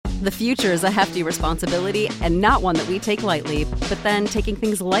The future is a hefty responsibility and not one that we take lightly, but then taking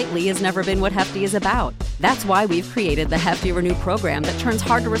things lightly has never been what Hefty is about. That's why we've created the Hefty Renew program that turns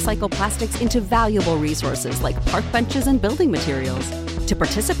hard-to-recycle plastics into valuable resources like park benches and building materials. To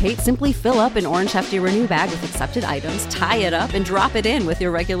participate, simply fill up an orange Hefty Renew bag with accepted items, tie it up, and drop it in with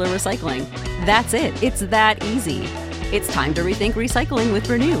your regular recycling. That's it. It's that easy. It's time to rethink recycling with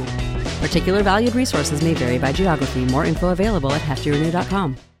Renew. Particular valued resources may vary by geography. More info available at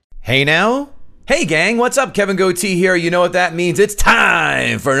heftyrenew.com. Hey now. Hey gang, what's up? Kevin Goatee here. You know what that means. It's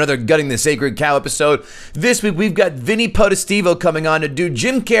time for another Gutting the Sacred Cow episode. This week we've got Vinny Potestivo coming on to do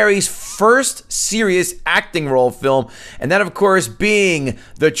Jim Carrey's first serious acting role film, and that of course being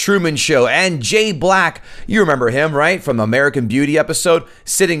The Truman Show. And Jay Black, you remember him, right? From the American Beauty episode,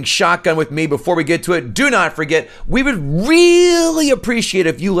 sitting shotgun with me. Before we get to it, do not forget, we would really appreciate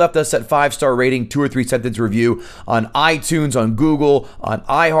if you left us that 5-star rating, 2 or 3 sentence review on iTunes, on Google, on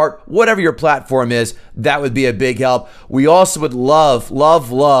iHeart, whatever your platform is. That would be a big help. We also would love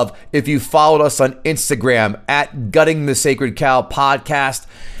if you followed us on Instagram at Gutting the Sacred Cow Podcast.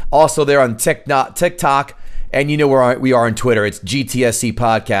 Also there on TikTok, and you know where we are on Twitter. It's GTSC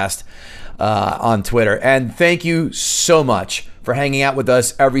Podcast on Twitter. And thank you so much for hanging out with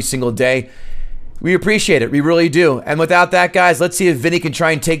us every single day. We appreciate it. We really do. And without that, guys, let's see if Vinny can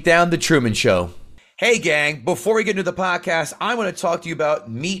try and take down The Truman Show. Hey, gang, before we get into the podcast, I want to talk to you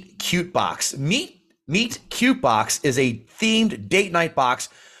about Meet Cute Box. Meet Cute Box is a themed date night box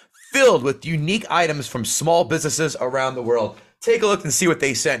filled with unique items from small businesses around the world. Take a look and see what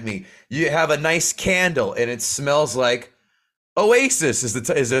they sent me. You have a nice candle, and it smells like Oasis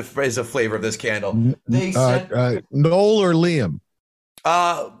is a flavor of this candle. They sent Noel or Liam.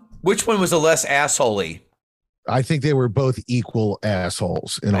 Which one was the less assholey? I think they were both equal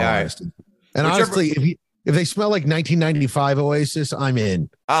assholes, in all honesty. And honestly, if they smell like 1995 Oasis, I'm in.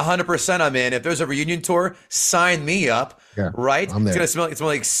 100% I'm in. If there's a reunion tour, sign me up. Yeah, right? I'm there. It's gonna smell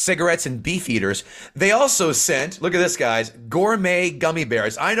like cigarettes and beef eaters. They also sent, look at this, guys, gourmet gummy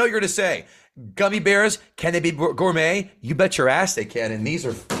bears. I know you're gonna say, gummy bears, can they be gourmet? You bet your ass they can, and these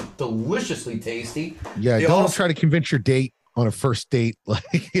are deliciously tasty. Yeah, don't try to convince your date on a first date.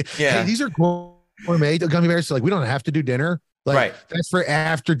 Like, hey, these are gourmet gummy bears. So like, we don't have to do dinner. Like, right. That's for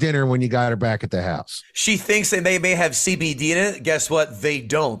after dinner when you got her back at the house. She thinks they may have CBD in it. Guess what? They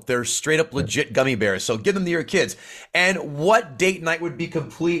don't. They're straight up legit gummy bears. So give them to your kids. And what date night would be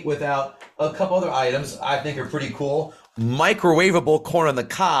complete without a couple other items I think are pretty cool? Microwavable corn on the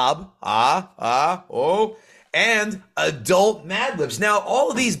cob. And adult Mad Libs. Now,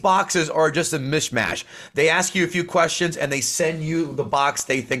 all of these boxes are just a mishmash. They ask you a few questions and they send you the box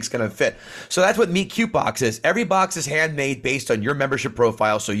they think's going to fit. So that's what Meet Cute Box is. Every box is handmade based on your membership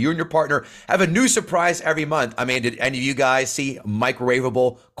profile. So you and your partner have a new surprise every month. I mean, did any of you guys see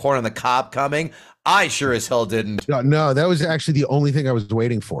microwavable corn on the cob coming? I sure as hell didn't. No, that was actually the only thing I was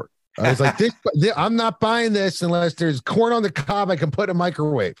waiting for. I was like, I'm not buying this unless there's corn on the cob I can put in a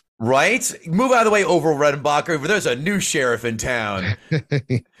microwave. Right? Move out of the way, Orville Redenbacher. There's a new sheriff in town.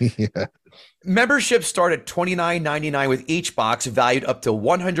 Yeah. Memberships start at $29.99 with each box, valued up to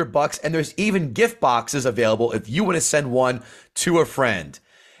 $100, and there's even gift boxes available if you want to send one to a friend.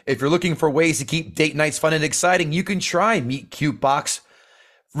 If you're looking for ways to keep date nights fun and exciting, you can try Meet Cute Box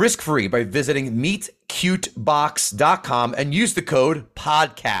risk-free by visiting meetcutebox.com and use the code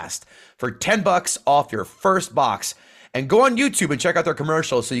PODCAST for $10 off your first box. And go on YouTube and check out their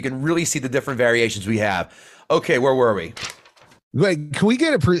commercials so you can really see the different variations we have. Okay, where were we? Wait, can we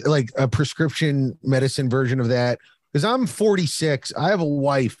get a prescription medicine version of that? Because I'm 46. I have a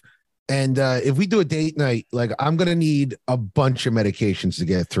wife. And if we do a date night, like, I'm going to need a bunch of medications to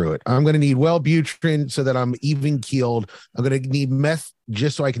get through it. I'm going to need Wellbutrin so that I'm even keeled. I'm going to need meth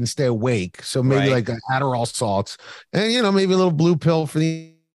just so I can stay awake. So maybe like Adderall salts and, maybe a little blue pill for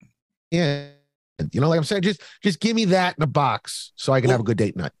the end. Like I'm saying, just give me that in a box so I can have a good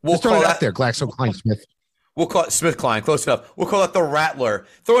date night. Just throw it out there, GlaxoSmithKline. We'll call it SmithKline, close enough. We'll call it the Rattler.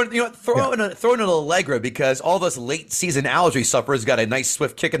 Throw in an Allegra because all those late season allergy sufferers got a nice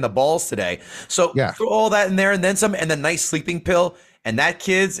swift kick in the balls today. So throw all that in there and then some, and the nice sleeping pill. And that,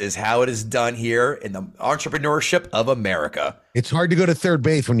 kids, is how it is done here in the entrepreneurship of America. It's hard to go to third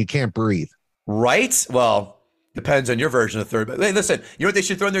base when you can't breathe. Right? Well, depends on your version of third base. Hey, listen, you know what they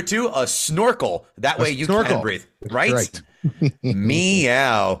should throw in there too? A snorkel. That way you can breathe. Right?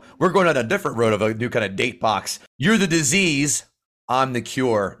 Meow. We're going on a different road of a new kind of date box. You're the disease. I'm the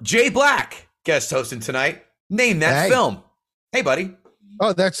cure. Jay Black, guest hosting tonight. Name that film. Hey, buddy.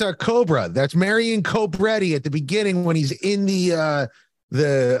 Oh, that's Cobra. That's Marion Cobretti at the beginning when he's in the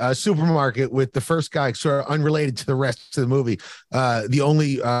the supermarket with the first guy, sort of unrelated to the rest of the movie. The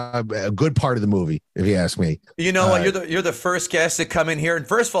only good part of the movie, if you ask me. You know what? You're the first guest to come in here and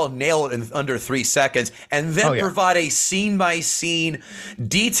first of all nail it in under 3 seconds, and then provide a scene by scene,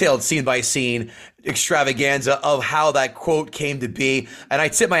 detailed scene by scene extravaganza of how that quote came to be. And I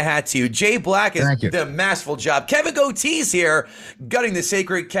tip my hat to you. Jay Black is did a masterful job. Kevin Goatee's here, gutting the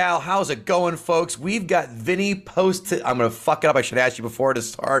sacred cow. How's it going, folks? We've got Vinny I'm gonna fuck it up. I should ask you before to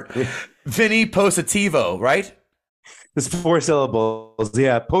start. Vinny Positivo, right? It's 4 syllables.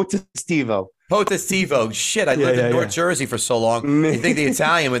 Yeah, Potestivo. Potestivo. Shit, I lived in North Jersey for so long. You think the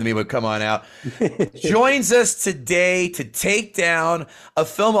Italian with me would come on out. Joins us today to take down a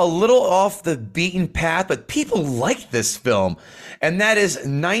film a little off the beaten path, but people like this film. And that is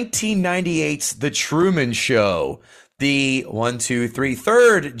 1998's The Truman Show. The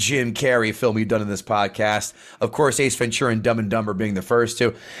third Jim Carrey film we've done in this podcast. Of course, Ace Ventura and Dumb and Dumber being the first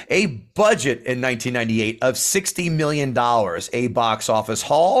two. A budget in 1998 of $60 million. A box office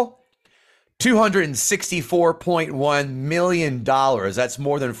haul, $264.1 million. That's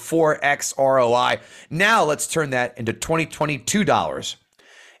more than 4x ROI. Now let's turn that into 2022 dollars.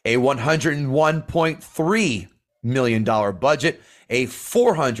 A $101.3 million budget. A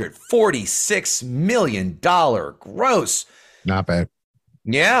 $446 million gross. Not bad.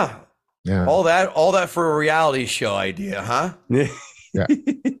 Yeah. All that for a reality show idea, huh? Yeah.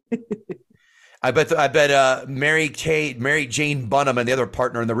 I bet Mary Jane Bunham and the other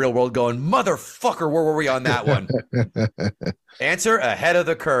partner in the real world going, motherfucker, where were we on that one? Answer, ahead of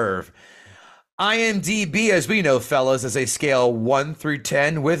the curve. IMDb, as we know, fellas, is a scale 1 through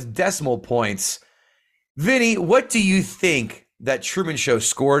 10 with decimal points. Vinny, what do you think that Truman Show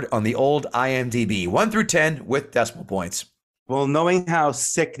scored on the old IMDb? 1 through 10 with decimal points. Well, knowing how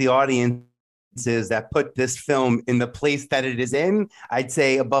sick the audience is that put this film in the place that it is in, I'd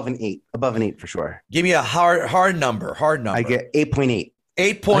say above an 8. Above an 8 for sure. Give me a hard number. I get 8.8.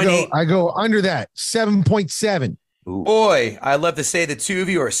 8.8. I go under that. 7.7. Ooh. Boy, I love to say the two of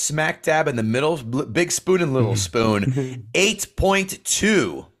you are smack dab in the middle, big spoon and little spoon.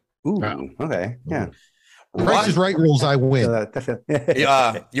 8.2. Ooh, okay. Yeah. Price is Right rules, I win.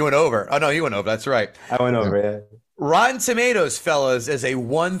 You went over. Oh, no, you went over. That's right. I went over, yeah. Rotten Tomatoes, fellas, is a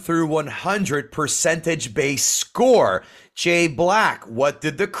 1 through 100 percentage-based score. Jay Black, what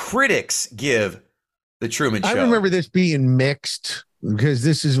did the critics give The Truman Show? I remember this being mixed because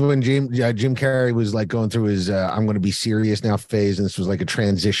this is when Jim Carrey was like going through his I'm going to be serious now phase, and this was like a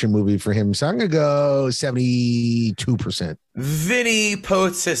transition movie for him. So I'm going to go 72%. Vinny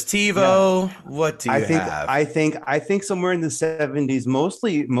Potestivo, what do you have? I think somewhere in the 70s,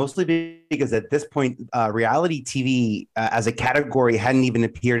 mostly because at this point, reality TV as a category hadn't even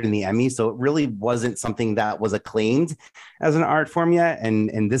appeared in the Emmys, so it really wasn't something that was acclaimed as an art form yet.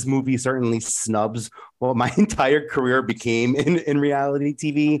 And this movie certainly snubs what my entire career became in reality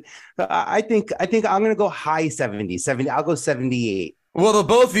TV. I think I'm going to go high 70s. I'll go 78. Well, the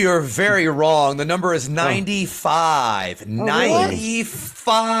both of you are very wrong. The number is 95.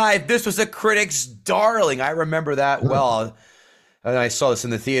 95. This was a critic's darling. I remember that well. And I saw this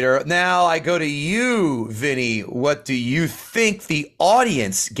in the theater. Now I go to you, Vinny. What do you think the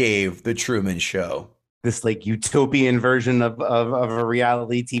audience gave The Truman Show? This like utopian version of a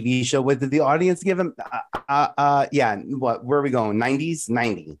reality TV show. What did the audience give him? Yeah. What? Where are we going? 90s?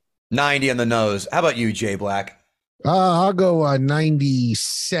 90. 90 on the nose. How about you, Jay Black? I'll go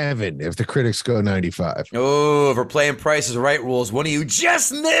 97 if the critics go 95. Oh, if we're playing Price is Right rules, one of you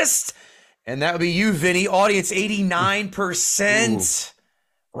just missed. And that would be you, Vinny. Audience 89%. Ooh.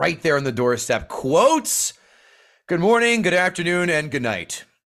 Right there on the doorstep. Quotes. Good morning, good afternoon, and good night.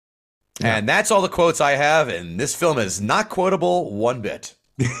 Yeah. And that's all the quotes I have. And this film is not quotable one bit.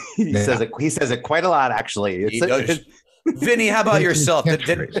 He says it quite a lot, actually. Vinny, how about yourself?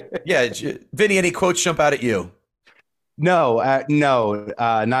 Vinny, any quotes jump out at you? No,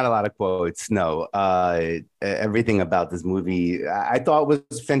 not a lot of quotes. No, everything about this movie I thought was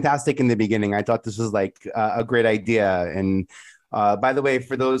fantastic in the beginning. I thought this was like a great idea. And by the way,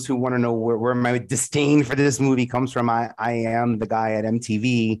 for those who want to know where my disdain for this movie comes from, I am the guy at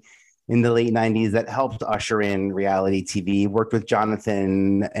MTV in the late 90s that helped usher in reality TV, worked with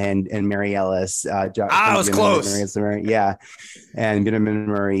Jonathan and Mary Ellis. I was close. Yeah. And Benjamin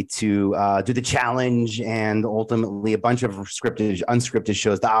Murray to do The Challenge and ultimately a bunch of unscripted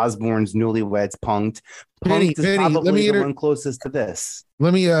shows. The Osbournes, Newlyweds, Punk'd. Punk'd is probably the one closest to this.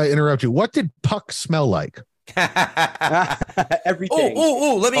 Let me interrupt you. What did Puck smell like? Everything.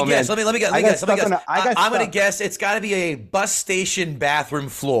 Let me guess. Let me guess. I'm going to guess it's got to be a bus station bathroom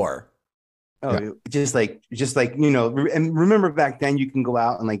floor. Oh, just like and remember back then you can go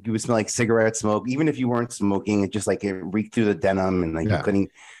out and like you would smell like cigarette smoke, even if you weren't smoking. It just like it reeked through the denim, and like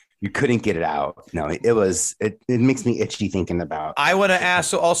you couldn't get it out. No, it makes me itchy thinking about. I want to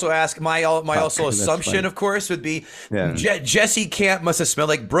ask my assumption, funny. Of course, would be Jesse Camp must have smelled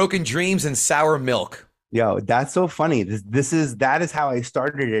like broken dreams and sour milk. Yo, that's so funny. That is how I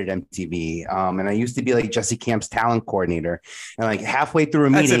started at MTV. And I used to be like Jesse Camp's talent coordinator, and like halfway through a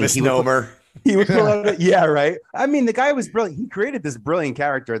meeting, that's a misnomer. He would pull out yeah, right. I mean, the guy was brilliant. He created this brilliant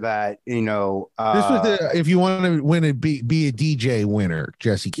character that, this was if you want to win a be a DJ winner,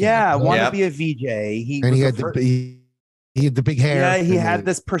 Jesse Camp. Yeah, want to be a VJ. He had the big hair. Yeah, he had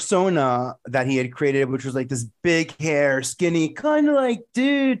this persona that he had created, which was like this big hair, skinny, kind of like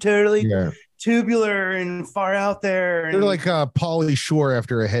totally tubular and far out there. They're like Pauly Shore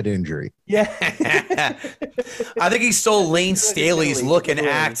after a head injury. Yeah. I think he stole Lane Staley's look and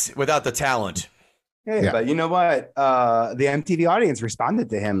act without the talent. Yeah, but you know what? The MTV audience responded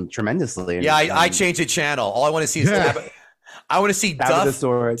to him tremendously. Yeah, I changed the channel. All I want to see is I want to see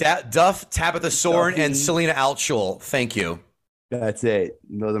Duff, Tabitha Soren, and Selena Altschul. Thank you. That's it.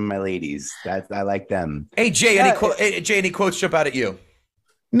 Those are my ladies. I like them. Hey, Jay, any quotes jump out at you?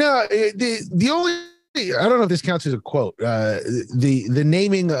 No, the only, I don't know if this counts as a quote. The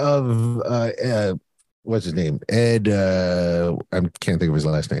naming of what's his name? Ed. I can't think of his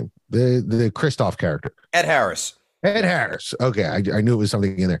last name. The Kristoff character. Ed Harris. Ed Harris. Okay, I knew it was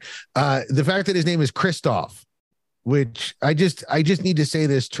something in there. The fact that his name is Kristoff, which I just need to say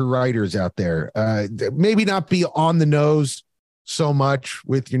this to writers out there. Maybe not be on the nose so much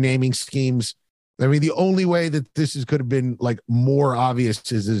with your naming schemes. I mean, the only way that this could have been like more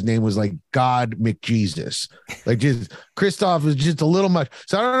obvious is his name was like God McJesus. Like just Kristoff is just a little much.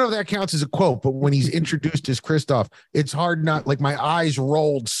 So I don't know if that counts as a quote, but when he's introduced as Kristoff, it's hard not like my eyes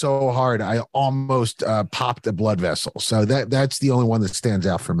rolled so hard I almost popped a blood vessel. So that's the only one that stands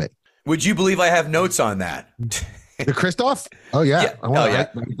out for me. Would you believe I have notes on that? The Kristoff? Oh yeah. I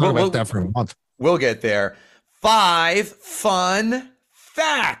thought about that for a month. We'll get there. 5 fun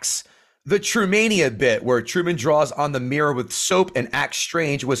facts. The Trumania bit, where Truman draws on the mirror with soap and acts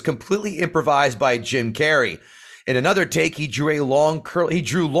strange, was completely improvised by Jim Carrey. In another take, he drew long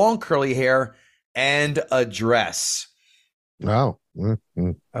curly hair and a dress. Wow.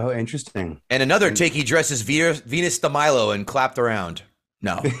 Mm-hmm. Oh, interesting. And another take, he dressed as Venus de Milo and clapped around.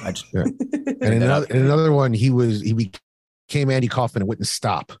 No, I just, And in another one, he became Andy Kaufman and wouldn't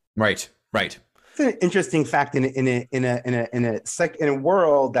stop. Right. It's an interesting fact in a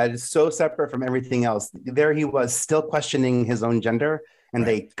world that is so separate from everything else. There he was still questioning his own gender, and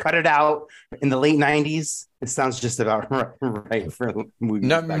they cut it out in the late 90s. It sounds just about right for movies.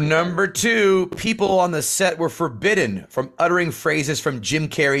 Number 2, people on the set were forbidden from uttering phrases from Jim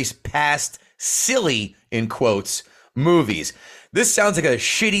Carrey's past silly, in quotes, movies. This sounds like a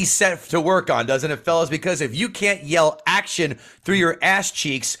shitty set to work on, doesn't it, fellas? Because if you can't yell action through your ass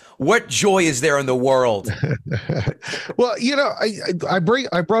cheeks, what joy is there in the world? Well, I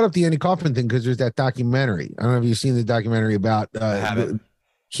brought up the Andy Kaufman thing because there's that documentary. I don't know if you've seen the documentary about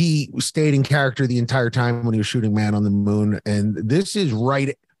he stayed in character the entire time when he was shooting Man on the Moon. And this is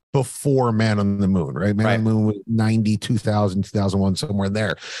right before Man on the Moon, right? Man on the Moon was 90, 2000, 2001, somewhere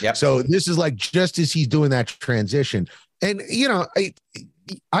there. Yep. So this is like just as he's doing that transition. And,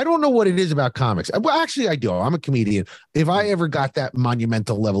 I don't know what it is about comics. Well, actually, I do. I'm a comedian. If I ever got that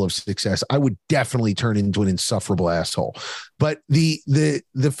monumental level of success, I would definitely turn into an insufferable asshole. But the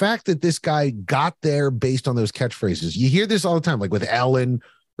fact that this guy got there based on those catchphrases, you hear this all the time, like with Ellen,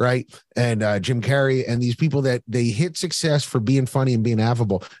 right? And Jim Carrey and these people that they hit success for being funny and being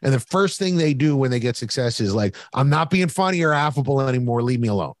affable. And the first thing they do when they get success is like, I'm not being funny or affable anymore. Leave me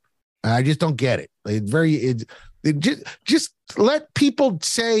alone. I just don't get it. Just let people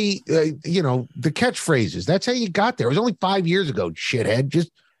say, the catchphrases. That's how you got there. It was only 5 years ago, shithead.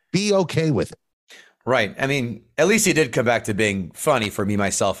 Just be okay with it. Right. I mean, at least he did come back to being funny for me,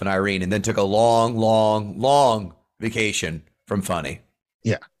 myself, and Irene, and then took a long, long, long vacation from funny.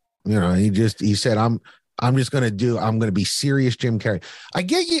 Yeah. He said, I'm going to be serious Jim Carrey. I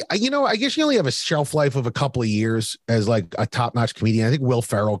get you. I guess you only have a shelf life of a couple of years as like a top-notch comedian. I think Will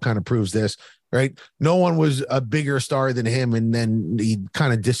Ferrell kind of proves this, right? No one was a bigger star than him. And then he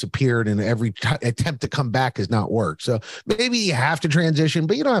kind of disappeared, and every attempt to come back has not worked. So maybe you have to transition,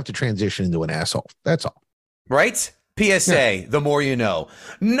 but you don't have to transition into an asshole. That's all. Right? PSA, the more you know.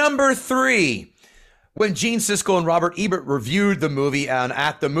 Number 3. When Gene Siskel and Robert Ebert reviewed the movie on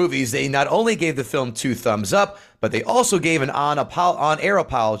At the Movies, they not only gave the film 2 thumbs up, but they also gave an on-air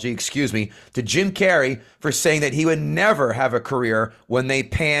apology, to Jim Carrey for saying that he would never have a career when they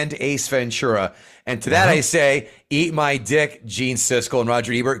panned Ace Ventura. And to that I say, eat my dick, Gene Siskel and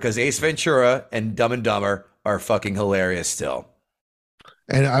Roger Ebert, because Ace Ventura and Dumb and Dumber are fucking hilarious still.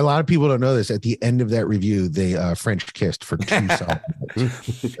 And a lot of people don't know this. At the end of that review, they French kissed for 2 solid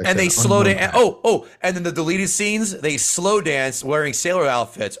minutes. And they slow dance. And then the deleted scenes, they slow dance wearing sailor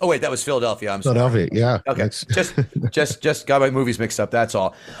outfits. Oh wait, that was Philadelphia. I'm sorry. Philadelphia, yeah. Okay, just got my movies mixed up. That's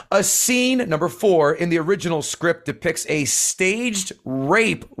all. A scene number 4 in the original script depicts a staged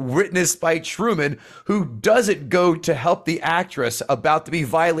rape witnessed by Truman, who doesn't go to help the actress about to be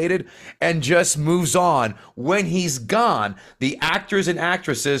violated and just moves on. When he's gone, the actors and actresses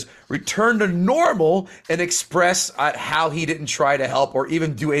return to normal and express how he didn't try to help or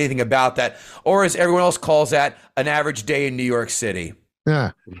even do anything about that, or as everyone else calls that, an average day in New York City.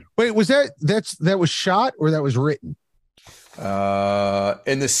 Yeah. Wait, was that was shot or that was written?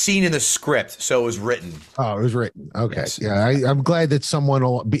 In the scene in the script, so it was written. Oh, it was written. Okay. Yes. Yeah, I'm glad that someone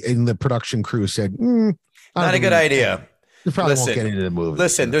in the production crew said, not a good idea. You probably won't get into the movie.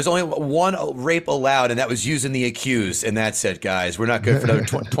 Listen, there's only one rape allowed, and that was using the accused, and that's it, guys. We're not good for another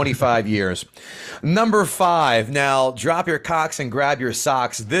 25 years. Number 5. Now, drop your cocks and grab your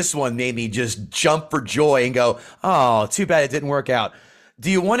socks. This one made me just jump for joy and go, oh, too bad it didn't work out.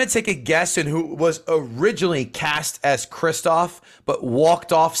 Do you want to take a guess on who was originally cast as Kristoff, but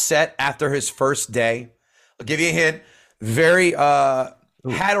walked off set after his first day? I'll give you a hint.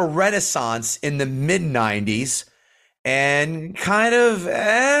 Had a renaissance in the mid-90s. And kind of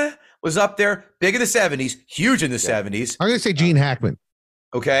was up there, big in the 70s, huge in the 70s. I'm going to say Gene Hackman.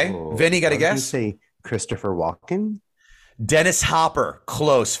 Okay. Vinny, got a guess? Say Christopher Walken? Dennis Hopper.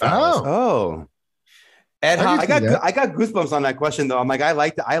 Close, fellas. Oh. Ed I got goosebumps on that question, though. I'm like, I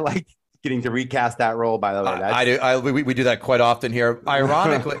liked getting to recast that role, by the way. I do. We do that quite often here.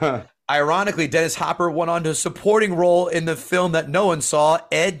 Ironically, Dennis Hopper went on to a supporting role in the film that no one saw,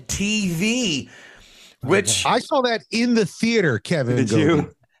 Ed TV. Which I saw that in the theater, Kevin. Did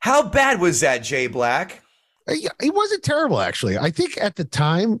you? How bad was that, Jay Black? It wasn't terrible, actually. I think at the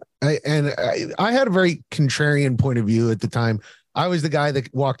time, I had a very contrarian point of view at the time. I was the guy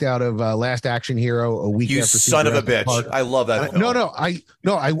that walked out of Last Action Hero a week after. You son of a bitch! Park. I love that.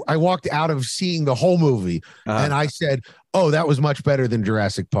 I walked out of seeing the whole movie, and I said, "Oh, that was much better than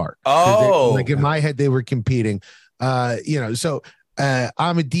Jurassic Park." Oh, like in my head, they were competing. So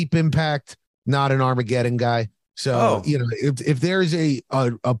I'm a Deep Impact, not an Armageddon guy. So, if there's a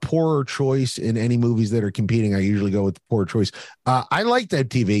poorer choice in any movies that are competing, I usually go with the poorer choice. I liked Ed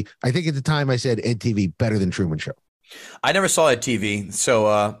TV. I think at the time I said Ed TV better than Truman Show. I never saw Ed TV, so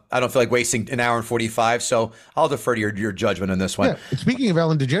I don't feel like wasting an hour and 45. So I'll defer to your judgment on this one. Yeah. Speaking of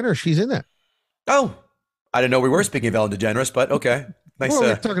Ellen DeGeneres, she's in that. Oh, I didn't know we were speaking of Ellen DeGeneres, but okay. Nice.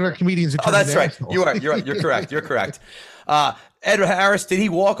 We're talking about comedians. Oh, that's right. You're correct. You're correct. Edward Harris, did he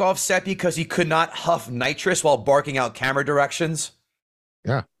walk off set because he could not huff nitrous while barking out camera directions?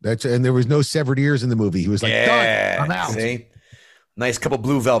 Yeah, and there was no severed ears in the movie. He was like, done, I'm out. See? Nice couple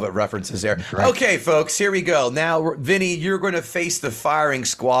Blue Velvet references there. Right. Okay, folks, here we go. Now, Vinny, you're going to face the firing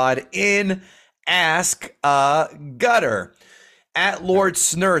squad in Ask a Gutter. At Lord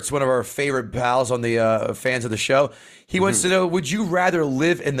Snurts, one of our favorite pals on the fans of the show, he wants to know, would you rather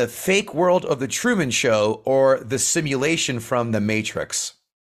live in the fake world of The Truman Show or the simulation from The Matrix?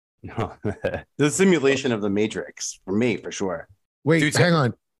 The simulation of The Matrix, for me, for sure. Wait, hang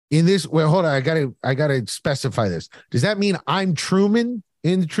on. In this, well, hold on. I gotta specify this. Does that mean I'm Truman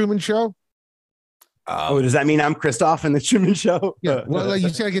in The Truman Show? Does that mean I'm Kristoff in The Truman Show? Yeah. Well, you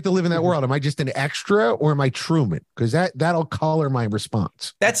say I get to live in that world. Am I just an extra or am I Truman? Because that'll color my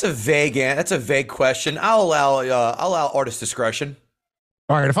response. That's a vague question. I'll allow artist discretion.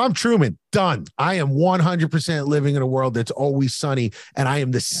 All right. If I'm Truman, done. I am 100% living in a world that's always sunny, and I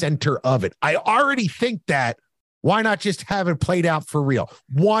am the center of it. I already think that. Why not just have it played out for real?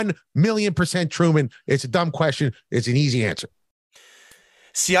 1,000,000% Truman. It's a dumb question. It's an easy answer.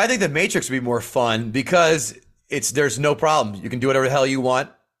 See, I think The Matrix would be more fun because there's no problem. You can do whatever the hell you want,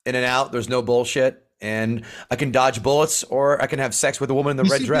 in and out. There's no bullshit. And I can dodge bullets, or I can have sex with a woman in the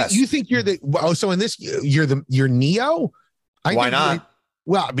red dress. You think you're so in this, you're Neo? Why not?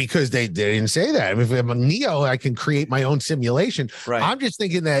 Well, because they didn't say that. If I'm a Neo, I can create my own simulation. Right. I'm just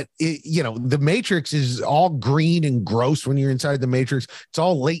thinking that, the Matrix is all green and gross when you're inside the Matrix. It's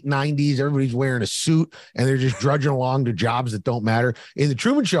all late 90s. Everybody's wearing a suit and they're just drudging along to jobs that don't matter. In The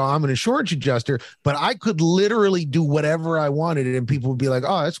Truman Show, I'm an insurance adjuster, but I could literally do whatever I wanted and people would be like,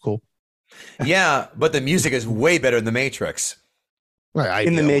 oh, that's cool. Yeah, but the music is way better in The Matrix.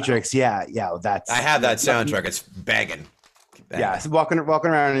 In the Matrix. Yeah. That's. I have that soundtrack. It's banging. Yeah, walking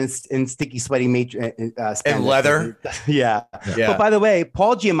around in sticky, sweaty and leather. Yeah. But by the way,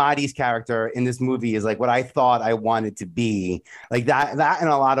 Paul Giamatti's character in this movie is like what I thought I wanted to be. Like that in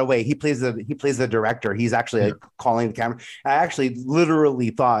a lot of ways. He plays the director. He's actually like calling the camera. I actually literally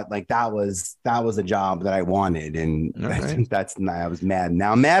thought like that was a job that I wanted, and I was mad.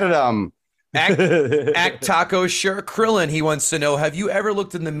 Now I'm mad at him. Act Taco Sure Krillin, he wants to know, have you ever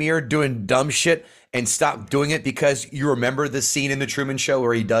looked in the mirror doing dumb shit and stopped doing it because you remember the scene in the Truman Show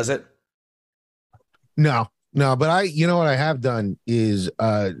where he does it? No, but you know what I have done is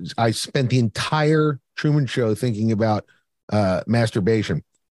I spent the entire Truman Show thinking about masturbation.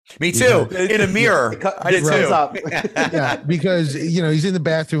 Me too. In a mirror. I did too. Yeah, because he's in the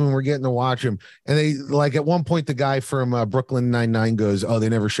bathroom and we're getting to watch him, and they like at one point the guy from Brooklyn Nine-Nine goes, "Oh, they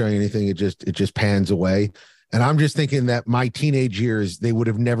never show you anything. It just pans away." And I'm just thinking that my teenage years, they would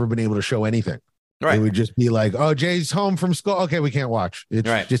have never been able to show anything. Right. It would just be like, "Oh, Jay's home from school. Okay, we can't watch."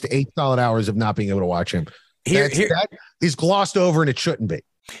 It's just 8 solid hours of not being able to watch him. That is glossed over, and it shouldn't be.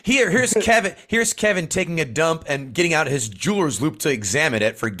 Here's Kevin. Here's Kevin taking a dump and getting out his jeweler's loop to examine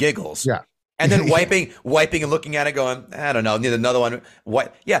it for giggles. Yeah. And then wiping and looking at it going, I don't know, need another one.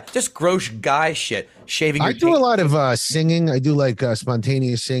 What? Yeah, just gross guy shit. Shaving your I do a lot of singing. I do like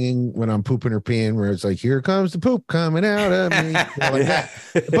spontaneous singing when I'm pooping or peeing, where it's like, here comes the poop coming out of me. Like that.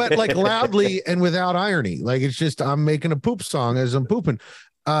 But like loudly and without irony. Like it's just I'm making a poop song as I'm pooping.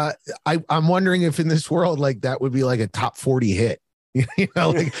 I'm wondering if in this world, like that would be like a top 40 hit.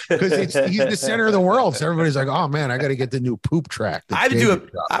 Like because he's the center of the world, so everybody's like, "Oh man, I got to get the new poop track." I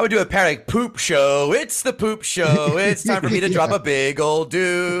would do a parody poop show. It's the poop show. It's time for me to drop a big old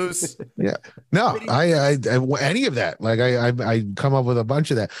deuce. Yeah, no, I any of that. Like I come up with a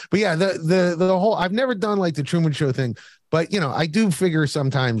bunch of that. But yeah, the whole I've never done like the Truman Show thing. But I do figure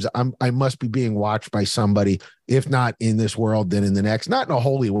sometimes I must be being watched by somebody, if not in this world, then in the next. Not in a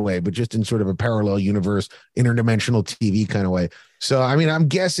holy way, but just in sort of a parallel universe, interdimensional TV kind of way. So I mean, I'm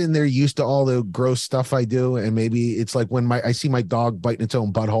guessing they're used to all the gross stuff I do, and maybe it's like when I see my dog biting its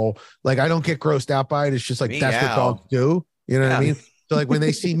own butthole. Like I don't get grossed out by it. It's just like that's what dogs do. You know what I mean? So like when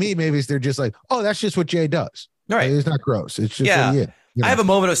they see me, maybe they're just like, "Oh, that's just what Jay does." Right? Like, it's not gross. It's just what he is. I have a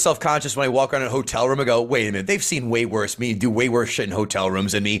moment of self-conscious when I walk around in a hotel room and go, wait a minute, they've seen way worse me do way worse shit in hotel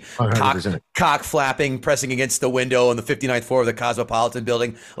rooms than me. Cock flapping, pressing against the window on the 59th floor of the Cosmopolitan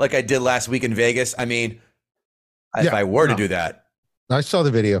building like I did last week in Vegas. I mean, if I were to do that. I saw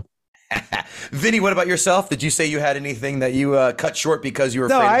the video. Vinny, what about yourself? Did you say you had anything that you cut short because you were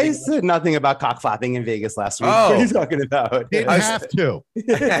afraid? No, I said nothing about cock flapping in Vegas last week. What are you talking about? Didn't have to.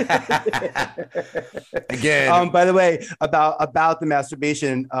 Again. By the way, about the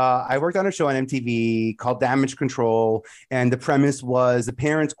masturbation, I worked on a show on MTV called Damage Control, and the premise was the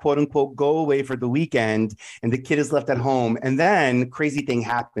parents, quote unquote, go away for the weekend, and the kid is left at home, and then crazy thing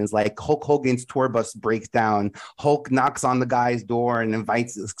happens, like Hulk Hogan's tour bus breaks down, Hulk knocks on the guy's door and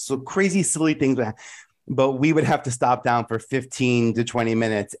invites crazy silly things, but we would have to stop down for 15 to 20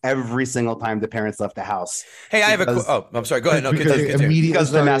 minutes every single time the parents left the house. Hey, I have I'm sorry. Go ahead. No, immediately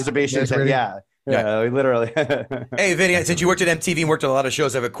because the masturbation. Yeah, literally. Hey, Vinny, since you worked at MTV and worked on a lot of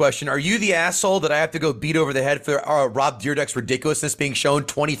shows, I have a question. Are you the asshole that I have to go beat over the head for Rob Dyrdek's ridiculousness being shown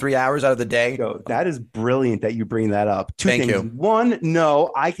 23 hours out of the day? Yo, that is brilliant that you bring that up. Thank you. One,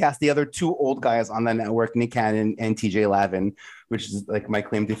 no, I cast the other two old guys on the network, Nick Cannon and TJ Lavin, which is like my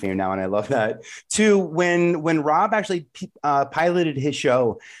claim to fame now, and I love that. Two, when Rob actually piloted his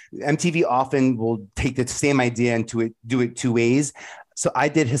show, MTV often will take the same idea and do it two ways. So I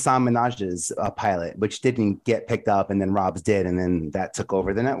did Hasan Minhaj's pilot, which didn't get picked up, and then Rob's did, and then that took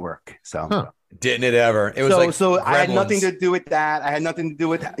over the network. So didn't it ever? It was so I had nothing to do with that. I had nothing to do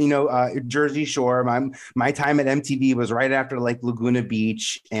with Jersey Shore. My time at MTV was right after like Laguna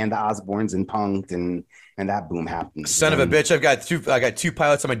Beach and the Osbournes and Punk'd, and that boom happened. Son of a bitch! I got two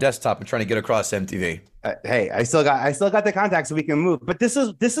pilots on my desktop. I'm trying to get across MTV. Hey, I still got the contact so we can move. But this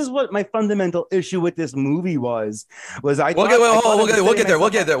is what my fundamental issue with this movie was we'll get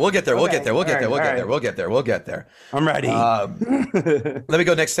there. I'm ready. Let me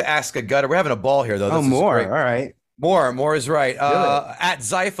go next to Ask a Gutter. We're having a ball here though. More. All right. More is right. At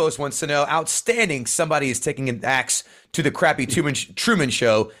Zyphos wants to know, outstanding. Somebody is taking an axe to the crappy Truman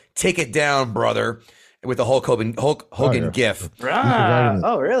Show. Take it down, brother. With the Hulk Hogan gif.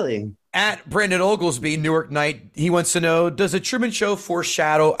 Oh, really? At Brandon Oglesby, Newark Knight, he wants to know, does the Truman Show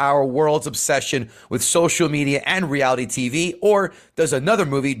foreshadow our world's obsession with social media and reality TV, or does another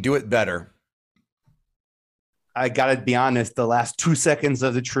movie do it better? I got to be honest, the last 2 seconds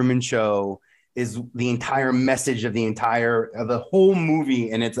of the Truman Show is the entire message of the whole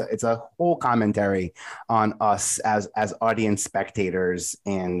movie, and it's a whole commentary on us as audience spectators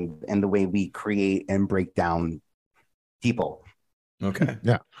and the way we create and break down people. Okay.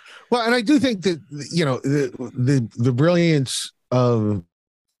 Yeah. Well, and I do think that, you know, the brilliance of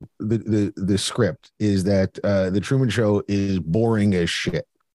the script is that the Truman Show is boring as shit.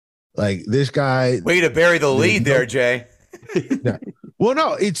 Like, this guy. Way to bury the lead there, Jay. Yeah. Well,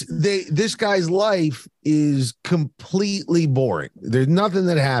 no, this guy's life is completely boring. There's nothing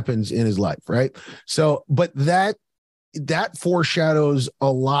that happens in his life, right? So, but that foreshadows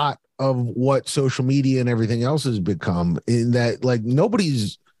a lot of what social media and everything else has become, in that, like,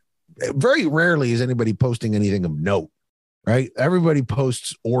 very rarely is anybody posting anything of note, right? Everybody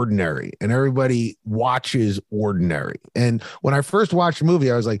posts ordinary and everybody watches ordinary. And when I first watched the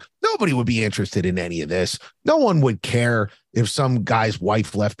movie, I was like, nobody would be interested in any of this. No one would care if some guy's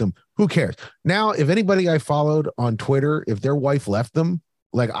wife left him. Who cares? Now, if anybody I followed on Twitter, if their wife left them,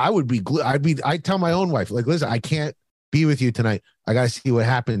 like, I'd tell my own wife, like, listen, I can't be with you tonight. I got to see what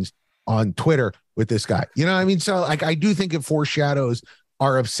happens on Twitter with this guy. You know what I mean? So, like, I do think it foreshadows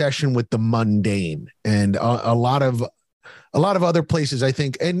our obsession with the mundane, and a lot of other places, I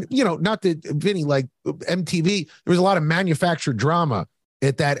think. And, you know, not that, Vinny, like MTV, there was a lot of manufactured drama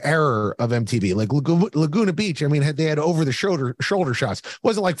at that era of MTV, like Laguna Beach. I mean, they had over the shoulder shots. It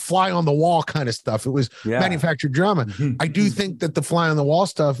wasn't like fly on the wall kind of stuff. It was manufactured drama. I do think that the fly on the wall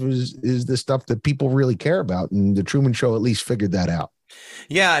stuff is the stuff that people really care about. And the Truman Show at least figured that out.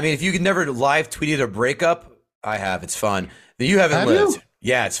 Yeah. I mean, if you could never live tweeted a breakup, I have. It's fun. You haven't Have lived. you?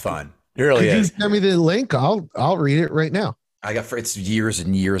 Yeah, it's fun. It really is. You send me the link. I'll read it right now. It's years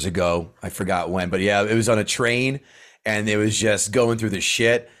and years ago. I forgot when, but yeah, it was on a train and it was just going through the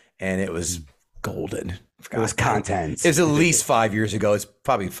shit and it was golden. It was content. It was at least 5 years ago. It's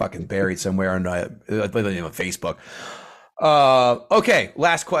probably fucking buried somewhere on Facebook. Okay,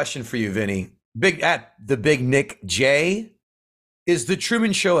 last question for you, Vinny. The Big Nick J. Is the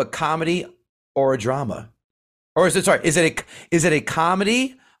Truman Show a comedy or a drama? Or is it a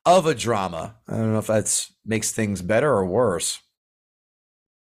comedy of a drama? I don't know if that makes things better or worse.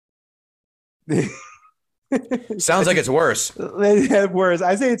 Sounds like it's worse. Worse.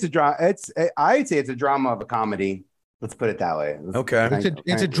 I say it's a drama. I'd say it's a drama of a comedy. Let's put it that way. Okay.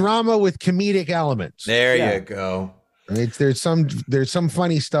 It's a drama with comedic elements. There you go. There's some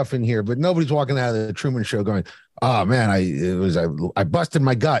funny stuff in here, but nobody's walking out of the Truman Show going, "Oh man, I busted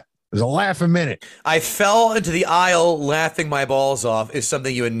my gut." There's a laugh a minute. I fell into the aisle laughing my balls off is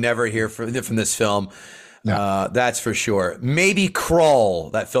something you would never hear from this film. No. That's for sure. Maybe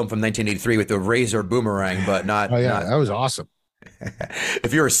Crawl, that film from 1983 with the razor boomerang, but not. Oh yeah, that was awesome.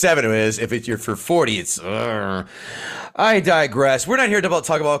 If you're 7, it is. If you're for 40, it's. I digress. We're not here to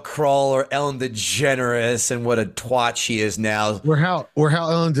talk about Crawl or Ellen DeGeneres and what a twat she is now. Or how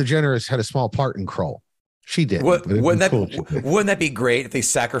Ellen DeGeneres had a small part in Crawl. She did. Wouldn't that be great if they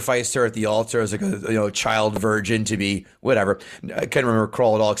sacrificed her at the altar as like a child virgin to be whatever? I can't remember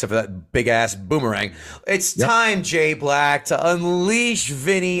Crawl at all except for that big ass boomerang. It's time, Jay Black, to unleash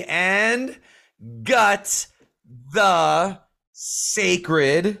Vinny and gut the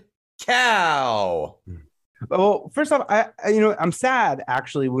sacred cow. Well, first off, I'm sad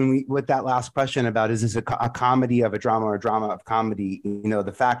actually with that last question about is this a comedy of a drama or a drama of comedy? You know,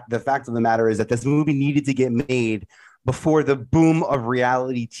 the fact of the matter is that this movie needed to get made before the boom of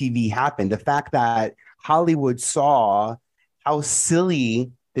reality TV happened. The fact that Hollywood saw how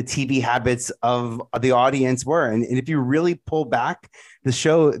silly the TV habits of the audience were, and if you really pull back this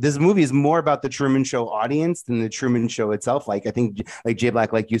movie is more about the Truman Show audience than the Truman Show itself. Like, I think, like Jay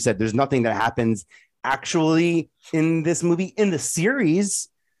Black, like you said, there's nothing that happens actually in this movie. In the series,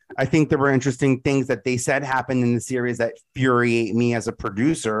 I think there were interesting things that they said happened in the series that infuriate me as a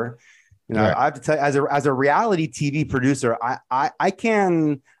producer. You know, I have to tell you, as a reality TV producer, I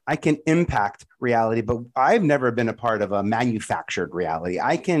can impact reality, but I've never been a part of a manufactured reality.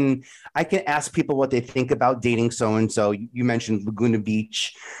 I can ask people what they think about dating so-and-so. You mentioned Laguna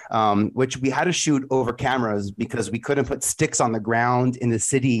Beach, which we had to shoot over cameras because we couldn't put sticks on the ground in the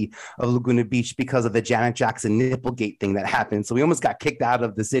city of Laguna Beach because of the Janet Jackson Nipplegate thing that happened. So we almost got kicked out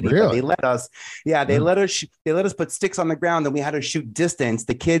of the city. Really? But they let us, they let us put sticks on the ground, and we had to shoot distance.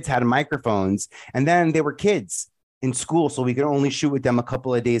 The kids had microphones, and then they were kids in school, so we could only shoot with them a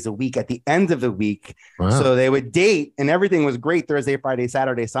couple of days a week at the end of the week. Wow. So they would date, and everything was great Thursday, Friday,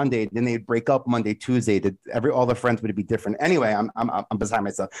 Saturday, Sunday. Then they'd break up Monday, Tuesday. All the friends would be different. Anyway, I'm beside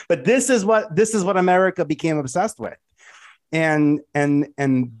myself. But this is what America became obsessed with, and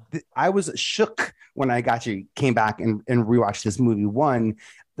I was shook when I came back and rewatched this movie. One,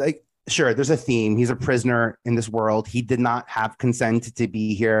 like, sure, there's a theme. He's a prisoner in this world. He did not have consent to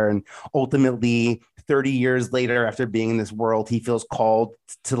be here. And ultimately, 30 years later, after being in this world, he feels called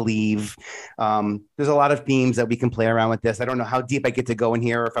to leave. There's a lot of themes that we can play around with this. I don't know how deep I get to go in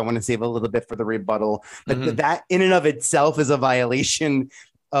here, or if I want to save a little bit for the rebuttal. But that in and of itself is a violation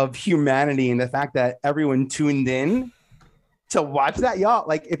of humanity, and the fact that everyone tuned in to watch that. Y'all,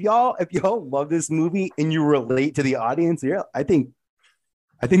 like, if y'all love this movie and you relate to the audience, I think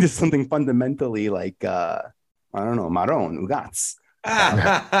there's something fundamentally like I don't know, Maron Ugats.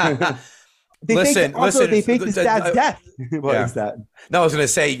 They faked his dad's death. What is that? No, I was going to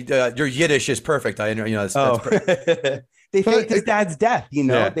say your Yiddish is perfect. That's they faked his dad's death.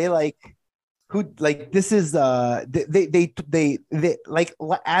 They like who like this is they like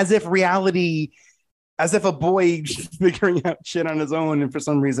as if reality. As if a boy figuring out shit on his own, and for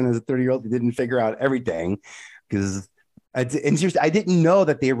some reason, as a 30-year-old, he didn't figure out everything. Because I didn't know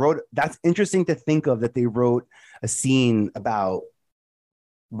that they wrote. That's interesting to think of, that they wrote a scene about,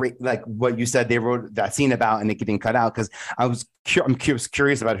 like what you said, they wrote that scene about, and it getting cut out. Because I'm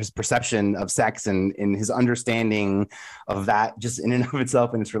curious about his perception of sex and his understanding of that, just in and of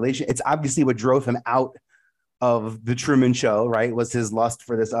itself, and its relation. It's obviously what drove him out of the Truman Show, right? Was his lust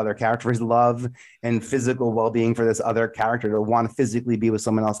for this other character, his love and physical well-being for this other character, to want to physically be with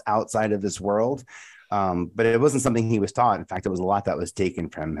someone else outside of this world. But it wasn't something he was taught. In fact, it was a lot that was taken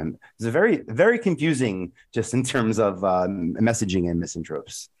from him. It's a very, very confusing, just in terms of messaging and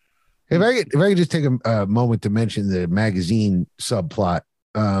misanthropes. If I could just take a moment to mention the magazine subplot,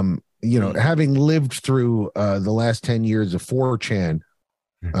 having lived through the last 10 years of 4chan,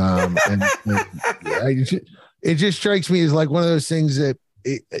 it just strikes me as like one of those things that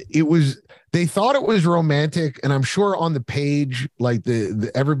they thought it was romantic, and I'm sure on the page, like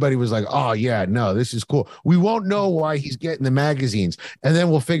everybody was like, oh yeah, no, this is cool. We won't know why he's getting the magazines, and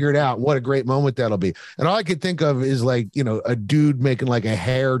then we'll figure it out. What a great moment that'll be. And all I could think of is like, a dude making like a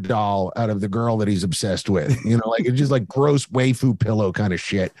hair doll out of the girl that he's obsessed with, like it's just like gross waifu pillow kind of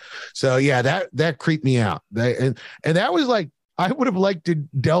shit. So yeah, that creeped me out. And that was like, I would have liked to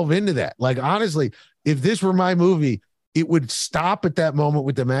delve into that. Like, honestly, if this were my movie, it would stop at that moment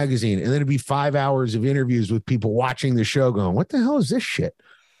with the magazine, and then it'd be 5 hours of interviews with people watching the show going, what the hell is this shit?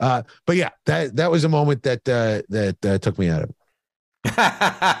 But yeah, that was a moment that took me out of it.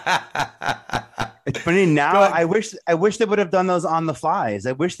 It's funny now. I wish they would have done those on the flies.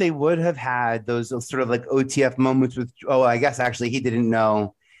 I wish they would have had those sort of like OTF moments with, I guess actually he didn't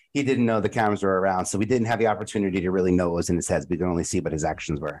know the cameras were around, so we didn't have the opportunity to really know what was in his head. We could only see what his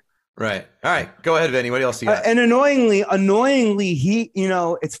actions were. Right. All right. Go ahead, Vinny. What else you got? And annoyingly, he,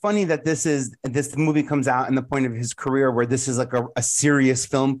 it's funny that this movie comes out in the point of his career where this is like a serious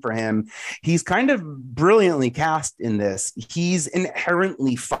film for him. He's kind of brilliantly cast in this. He's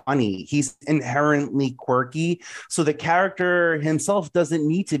inherently funny. He's inherently quirky. So the character himself doesn't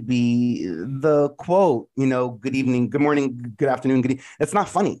need to be the quote, good evening, good morning, good afternoon, good evening. It's not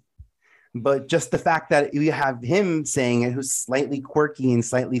funny. But just the fact that you have him saying it, who's slightly quirky and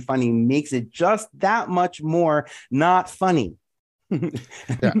slightly funny, makes it just that much more not funny.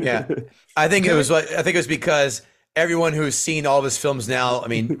 Yeah. I think it was because everyone who's seen all of his films now, I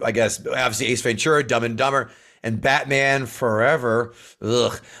mean, I guess obviously Ace Ventura, Dumb and Dumber, and Batman Forever,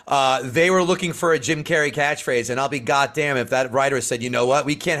 they were looking for a Jim Carrey catchphrase. And I'll be goddamn if that writer said, you know what,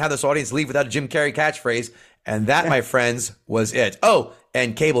 we can't have this audience leave without a Jim Carrey catchphrase. And that, my friends, was it. Oh,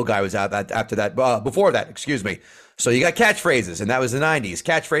 and Cable Guy was out after that, before that, excuse me. So you got catchphrases, and that was the 90s.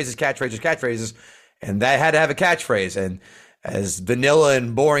 Catchphrases. And that had to have a catchphrase. And as vanilla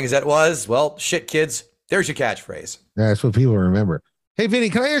and boring as that was, well, shit, kids, there's your catchphrase. That's what people remember. Hey, Vinny,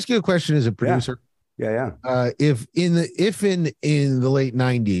 can I ask you a question as a producer? Yeah. If in the late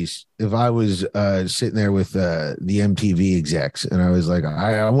 90s, if I was sitting there with the MTV execs and I was like,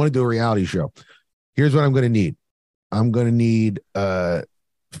 I want to do a reality show. Here's what I'm going to need. I'm going to need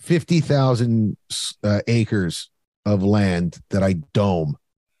 50,000 acres of land that I dome.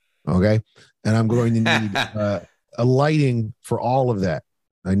 Okay. And I'm going to need a lighting for all of that.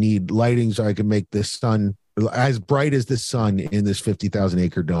 I need lighting so I can make the sun as bright as the sun in this 50,000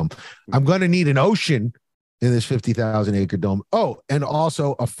 acre dome. I'm going to need an ocean in this 50,000 acre dome. Oh, and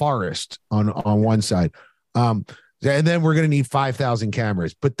also a forest on one side. And then we're going to need 5,000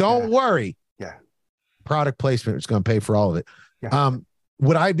 cameras, but don't worry. Yeah. Product placement is going to pay for all of it. Yeah.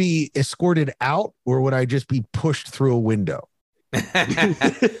 Would I be escorted out or would I just be pushed through a window?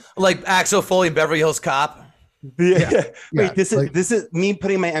 Like Axel Foley in Beverly Hills Cop. Yeah. Wait, this is me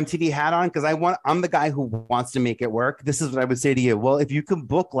putting my MTV hat on because I'm the guy who wants to make it work. This is what I would say to you. Well, if you could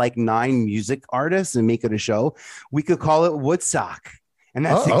book like 9 music artists and make it a show, we could call it Woodstock. And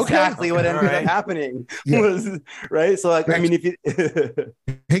that's Oh, okay. exactly what ended All right. up happening. Yeah. Was, right. So like, I mean, if you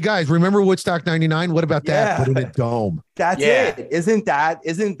Hey guys, remember Woodstock 99? What about that? Yeah. Put in a dome. that's Yeah. it. Isn't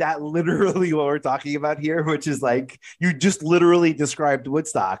that literally what we're talking about here? Which is like you just literally described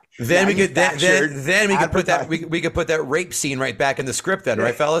Woodstock. Then we could Manufactured, then we could put that advertised. we could put that rape scene right back in the script then,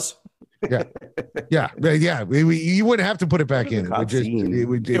 right, fellas? Yeah. You wouldn't have to put it back in. It would just, Scene. It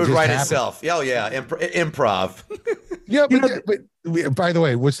would just write happen. itself. Oh yeah, improv. Yeah, You but by the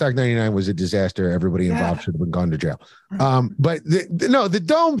way, Woodstock 99 was a disaster. Everybody involved should have been gone to jail. But the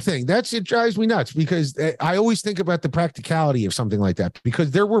dome thing, it drives me nuts because I always think about the practicality of something like that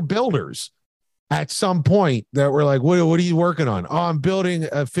because there were builders at some point that were like, what are you working on? Oh, I'm building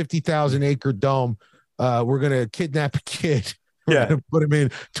a 50,000 acre dome. We're going to kidnap a kid. We're going to put him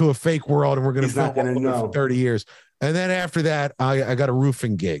into a fake world and we're going to He's film not gonna him know. for 30 years. And then after that, I got a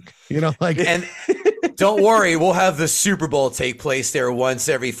roofing gig, like, And don't worry, we'll have the Super Bowl take place there once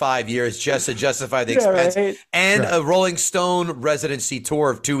every 5 years just to justify the expense. right. And a Rolling Stone residency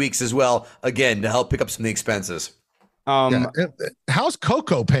tour of 2 weeks as well, again, to help pick up some of the expenses. How's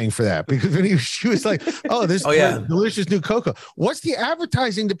Coco paying for that? Because she was like, "Oh, this delicious new Coco." What's the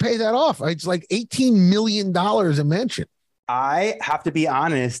advertising to pay that off? It's like $18 million a mention. I have to be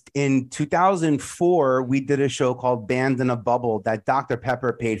honest. In 2004, we did a show called Band in a Bubble that Dr.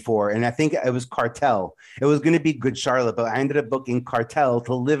 Pepper paid for. And I think it was Cartel. It was going to be Good Charlotte, but I ended up booking Cartel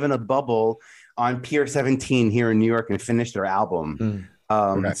to live in a bubble on Pier 17 here in New York and finish their album.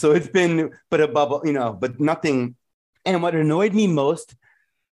 So it's been, but a bubble, but nothing. And what annoyed me most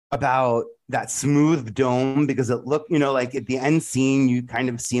about that smooth dome, because it looked, like at the end scene, you kind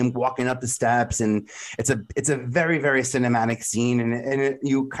of see him walking up the steps, and it's a very, very cinematic scene, and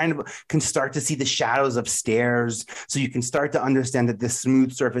you kind of can start to see the shadows of stairs, so you can start to understand that this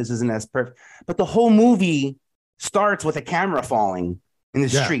smooth surface isn't as perfect. But the whole movie starts with a camera falling in the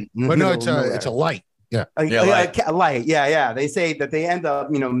street. But no, it's a light. Yeah, a light. Yeah. They say that they end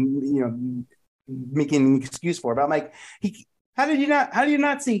up, making an excuse for it. But I'm like, how do you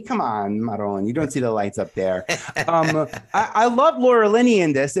not see? Come on, Maron, you don't see the lights up there. I love Laura Linney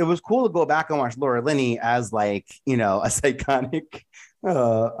in this. It was cool to go back and watch Laura Linney as like, a psychotic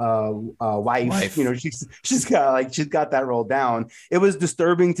wife. She's got that role down. It was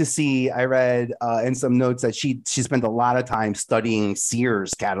disturbing to see. I read in some notes that she spent a lot of time studying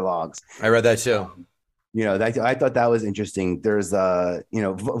Sears catalogs. I read that too. I thought that was interesting. There's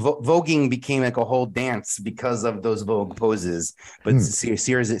voguing became like a whole dance because of those Vogue poses, but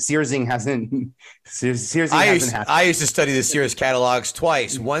Searsing hasn't. I used to study the Sears catalogs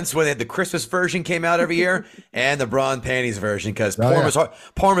twice. Once when they had the Christmas version came out every year, and the bra and panties version, because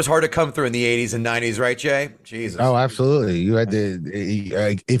porn was hard to come through in the 80s and 90s, right, Jay? Jesus. Oh, absolutely. You had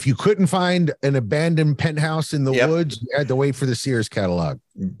to, if you couldn't find an abandoned penthouse in the woods, you had to wait for the Sears catalog.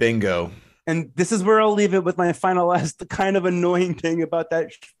 Bingo. And this is where I'll leave it with my final last kind of annoying thing about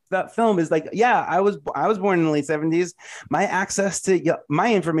that film is like, I was born in the late 70s. My access to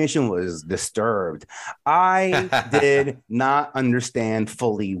my information was disturbed. I did not understand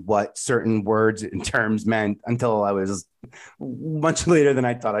fully what certain words and terms meant until I was much later than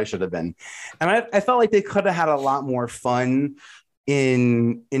I thought I should have been. And I felt like they could have had a lot more fun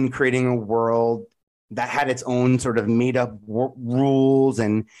in creating a world that had its own sort of made up rules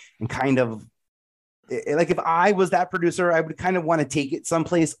and kind of like, if I was that producer, I would kind of want to take it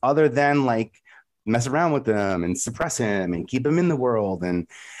someplace other than like mess around with them and suppress him and keep him in the world. And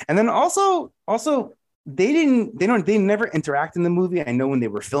then also they never interact in the movie. I know when they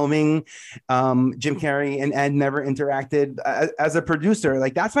were filming, Jim Carrey and Ed never interacted. As a producer,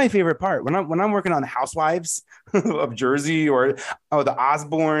 like that's my favorite part. When I'm working on Housewives of Jersey or the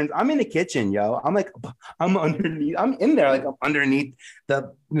Osbournes, I'm in the kitchen, yo. I'm in there, like I'm underneath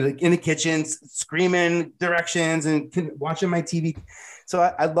in the kitchen, screaming directions and watching my TV. So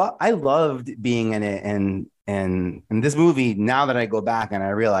I loved being in it, and this movie, now that I go back and I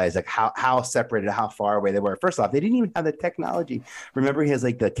realize like how separated, how far away they were. First off, they didn't even have the technology. Remember, he has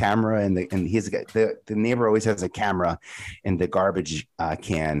like the camera and the neighbor always has a camera in the garbage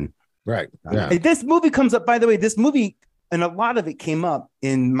can. Right. Yeah. This movie comes up, by the way, and a lot of it came up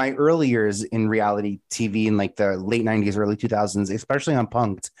in my early years in reality TV in like the late 90s, early 2000s, especially on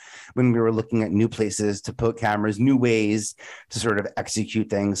Punk'd, when we were looking at new places to put cameras, new ways to sort of execute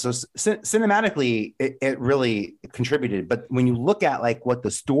things. So cinematically, it really contributed. But when you look at like what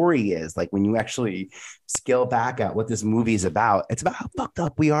the story is, like when you actually scale back at what this movie is about, it's about how fucked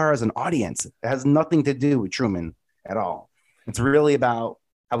up we are as an audience. It has nothing to do with Truman at all. It's really about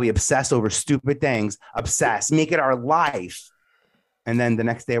how we obsess over stupid things, make it our life, And then the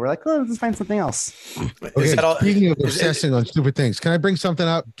next day we're like, oh, let's find something else. Okay, speaking of obsessing on stupid things, can I bring something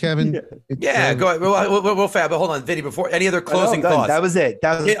up, Kevin? Yeah, go ahead. We'll fab. But hold on, Vinny, before any other closing thoughts? That was it.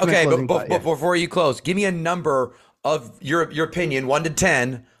 That was okay, but before you close, give me a number of your opinion, 1 to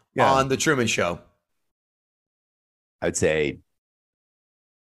 10, on The Truman Show. I'd say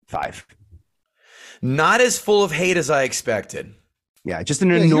 5. Not as full of hate as I expected. Yeah, just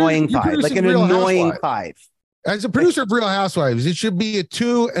an annoying 5, like an annoying 5. As a producer of Real Housewives, it should be a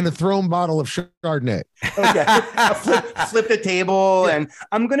 2 and a thrown bottle of Chardonnay. Okay, flip the table, and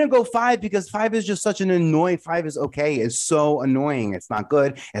I'm gonna go 5 because 5 is just such an annoying. 5 is okay. It's so annoying. It's not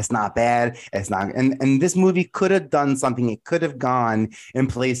good. It's not bad. It's not. And this movie could have done something. It could have gone in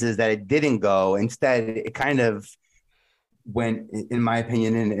places that it didn't go. Instead, it kind of went, in my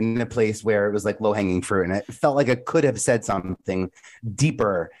opinion, in a place where it was like low hanging fruit, and it felt like it could have said something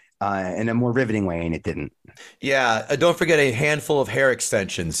deeper. In a more riveting way, and it didn't. Yeah, don't forget a handful of hair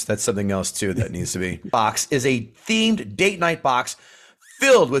extensions. That's something else, too, that needs to be. Box is a themed date night box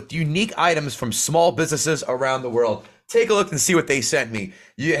filled with unique items from small businesses around the world. Take a look and see what they sent me.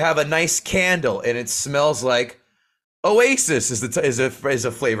 You have a nice candle, and it smells like Oasis is a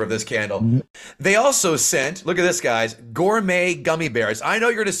flavor of this candle. They also sent, look at this, guys, gourmet gummy bears. I know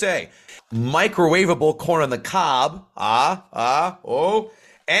you're going to say, microwavable corn on the cob.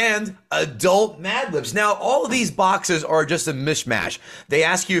 And adult Mad Libs. Now, all of these boxes are just a mishmash. They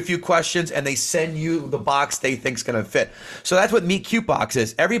ask you a few questions and they send you the box they think's going to fit. So that's what Meet Cute Box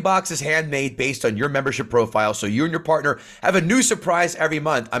is. Every box is handmade based on your membership profile, so you and your partner have a new surprise every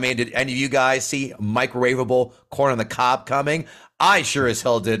month. I mean, did any of you guys see microwavable corn on the cob coming? I sure as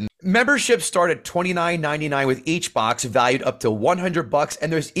hell didn't. Memberships start at $29.99 with each box, valued up to $100,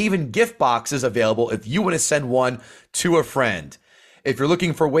 and there's even gift boxes available if you want to send one to a friend. If you're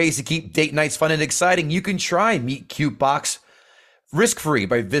looking for ways to keep date nights fun and exciting, you can try Meet Cute Box risk-free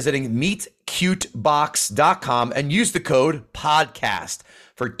by visiting meetcutebox.com and use the code podcast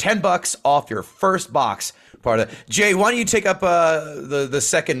for $10 off your first box. Part of it. Jay, why don't you take up the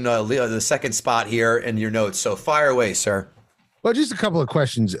second spot here in your notes? So fire away, sir. Well, just a couple of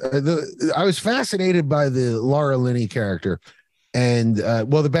questions. I was fascinated by the Laura Linney character, and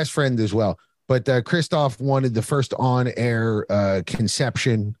the best friend as well. But Christoph wanted the first on-air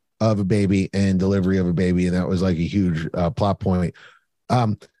conception of a baby and delivery of a baby, and that was like a huge plot point.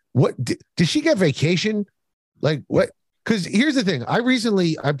 What did she get vacation? Like what? Because here's the thing: I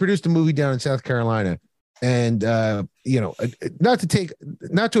produced a movie down in South Carolina, and not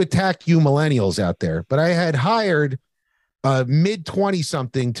to attack you millennials out there, but I had hired a mid-20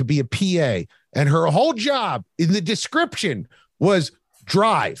 something to be a PA, and her whole job in the description was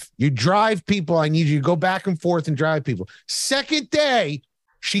drive. You drive people. I need you to go back and forth and drive people. Second day,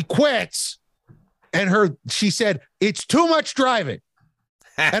 she quits, and she said, it's too much driving.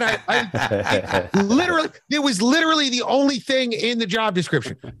 And it was literally the only thing in the job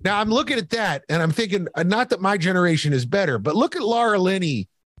description. Now I'm looking at that and I'm thinking, not that my generation is better, but look at Laura Linney,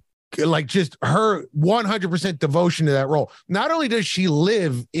 like just her 100% devotion to that role. Not only does she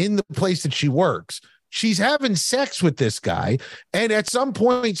live in the place that she works, she's having sex with this guy. And at some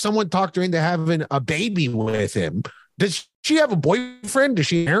point, someone talked her into having a baby with him. Does she have a boyfriend? Does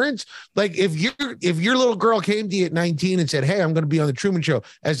she have parents? Like if your little girl came to you at 19 and said, hey, I'm going to be on the Truman Show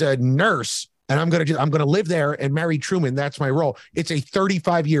as a nurse, and I'm going to live there and marry Truman. That's my role. It's a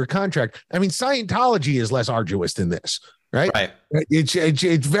 35-year contract. I mean, Scientology is less arduous than this. Right.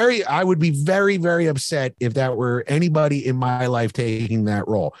 It's very, I would be very, very upset if that were anybody in my life taking that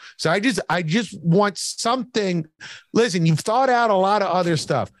role. So I just want something. Listen, you've thought out a lot of other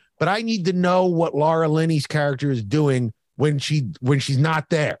stuff, but I need to know what Laura Linney's character is doing when she's not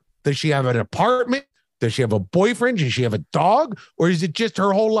there. Does she have an apartment? Does she have a boyfriend? Does she have a dog? Or is it just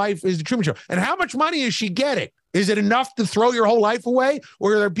her whole life is the Truman Show? And how much money is she getting? Is it enough to throw your whole life away?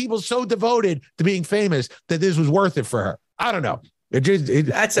 Or are there people so devoted to being famous that this was worth it for her? I don't know.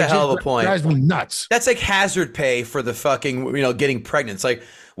 That's a hell of a point. Drives me nuts. That's like hazard pay for the fucking, getting pregnant. It's like,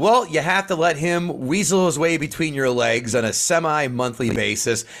 well, you have to let him weasel his way between your legs on a semi-monthly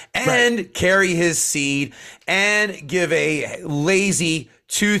basis and carry his seed and give a lazy,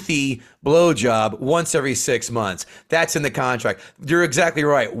 toothy blowjob once every 6 months. That's in the contract. You're exactly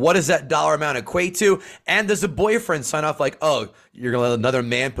right. What does that dollar amount equate to? And does the boyfriend sign off like, oh, you're going to let another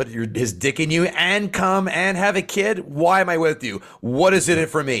man put his dick in you and come and have a kid? Why am I with you? What is it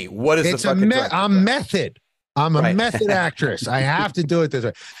for me? What is it's the fucking I'm method. I'm a method actress. I have to do it this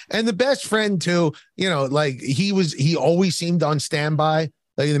way. And the best friend too, he always seemed on standby.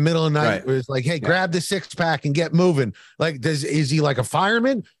 Like in the middle of the night, Right. where it's like, hey, grab the 6-pack and get moving. Like, is he like a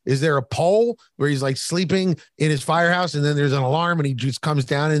fireman? Is there a pole where he's like sleeping in his firehouse and then there's an alarm and he just comes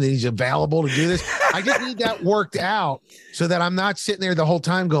down and then he's available to do this? I just need that worked out so that I'm not sitting there the whole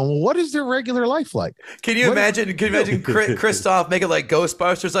time going, well, what is their regular life like? Can you imagine Christoph make it like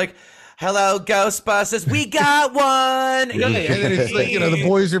Ghostbusters, like, hello, Ghostbusters, we got one. And then it's like, the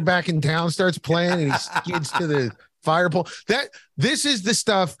boys are back in town, starts playing, and he skids to the fire pole. This is the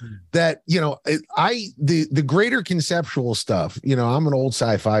stuff that, the greater conceptual stuff, I'm an old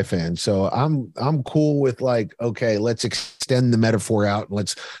sci-fi fan, so I'm cool with like, okay, let's extend the metaphor out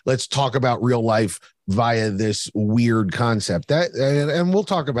and let's talk about real life via this weird concept and we'll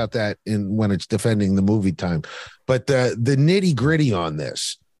talk about that when it's defending the movie time. But the nitty gritty on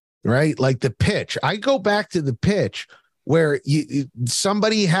this, right? Like the pitch, I go back to the pitch where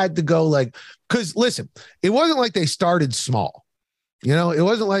somebody had to go like, because listen, it wasn't like they started small. It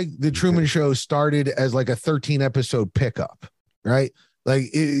wasn't like the Truman Show started as like a 13 episode pickup, right? Like,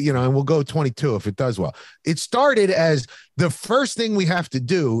 and we'll go 22 if it does well. It started as the first thing we have to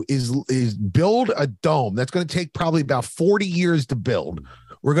do is build a dome. That's going to take probably about 40 years to build.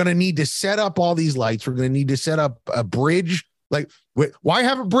 We're going to need to set up all these lights. We're going to need to set up a bridge. Like, why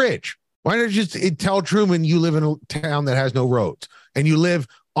have a bridge? Why not just tell Truman you live in a town that has no roads and you live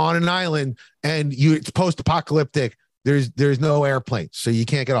on an island and it's post-apocalyptic. There's no airplanes, so you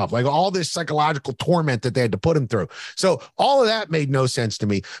can't get off. Like all this psychological torment that they had to put him through. So all of that made no sense to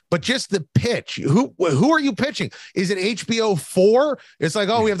me. But just the pitch, who are you pitching? Is it HBO 4? It's like,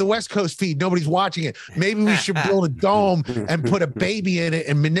 oh, we have the West Coast feed. Nobody's watching it. Maybe we should build a dome and put a baby in it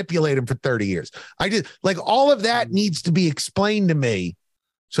and manipulate him for 30 years. I just like all of that needs to be explained to me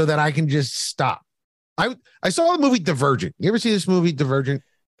so that I can just stop. I saw the movie Divergent. You ever see this movie Divergent?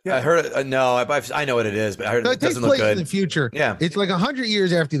 Yeah, I heard it. No, I know what it is, but I heard it doesn't look good. In the future. Yeah, it's like 100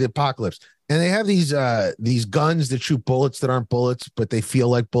 years after the apocalypse, and they have these guns that shoot bullets that aren't bullets, but they feel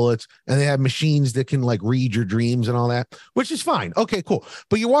like bullets, and they have machines that can like read your dreams and all that, which is fine. Okay, cool.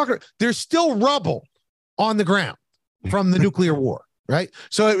 But you walk around, there's still rubble on the ground from the nuclear war. Right.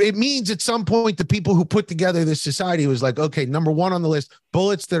 So it means at some point, the people who put together this society was like, OK, number one on the list,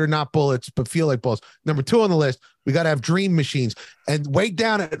 bullets that are not bullets, but feel like bullets. Number two on the list, we got to have dream machines. And way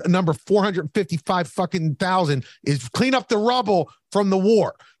down at number 455 fucking thousand is clean up the rubble from the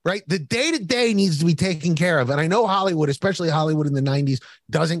war. Right. The day to day needs to be taken care of. And I know Hollywood, especially Hollywood in the 90s,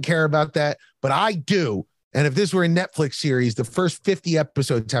 doesn't care about that. But I do. And if this were a Netflix series, the first 50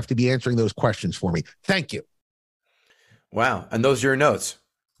 episodes have to be answering those questions for me. Thank you. Wow. And those are your notes.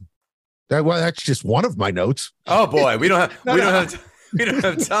 That's just one of my notes. Oh boy, we don't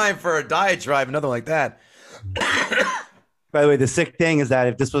have time for a diatribe, another like that. By the way, the sick thing is that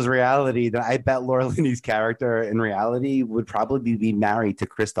if this was reality, then I bet Laura Linney's character in reality would probably be married to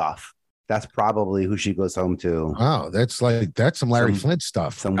Christoph. That's probably who she goes home to. Wow, that's some Larry Flint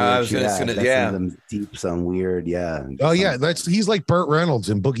stuff. Some weird, some deep, some weird, yeah. Oh yeah, he's like Burt Reynolds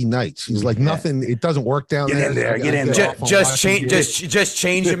in Boogie Nights. He's like nothing. It doesn't work down there. Get in there. Just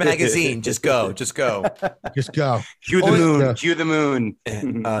change the magazine. Just go. Just go. Cue the moon. Cue the moon.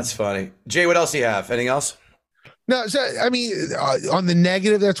 That's funny. Jay, what else do you have? Anything else? No, so I mean, on the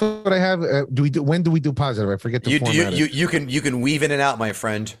negative, that's what I have. When do we do positive? I forget the format. You can weave in and out, my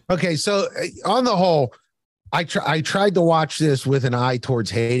friend. Okay, so on the whole, I tried to watch this with an eye towards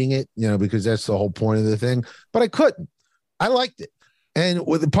hating it, because that's the whole point of the thing. But I couldn't. I liked it, and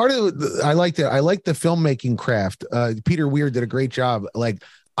with part of it, I liked it. I liked the filmmaking craft. Peter Weir did a great job. Like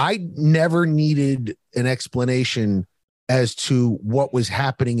I never needed an explanation as to what was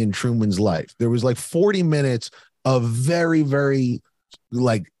happening in Truman's life. There was like 40 minutes of very, very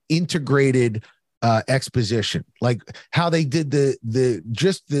like integrated exposition, like how they did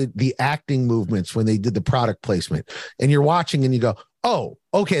the acting movements when they did the product placement, and you're watching and you go, oh,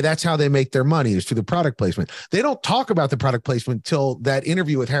 okay, that's how they make their money, is through the product placement. They don't talk about the product placement till that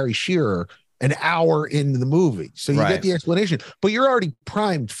interview with Harry Shearer an hour into the movie. So you get the explanation, but you're already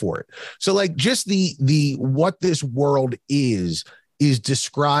primed for it. So like just the what this world is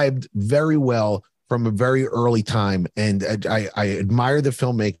described very well from a very early time. And I admire the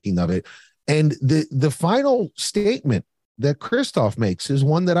filmmaking of it. And the final statement that Christoph makes is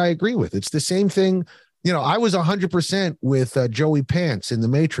one that I agree with. It's the same thing. I was 100% with Joey Pants in The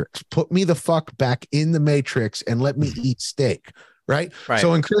Matrix. Put me the fuck back in The Matrix and let me eat steak. Right.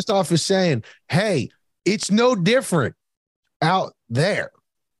 So when Christoph is saying, hey, it's no different out there.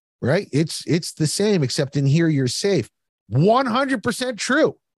 Right. It's the same, except in here you're safe. 100%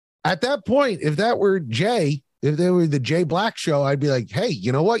 true. At that point, if that were Jay, if they were the Jay Black show, I'd be like, hey,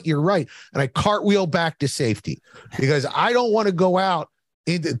 you know what? You're right. And I cartwheel back to safety because I don't want to go out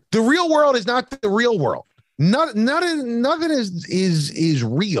The real world is not the real world. Nothing is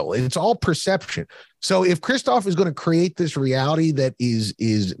real. It's all perception. So if Christoph is going to create this reality that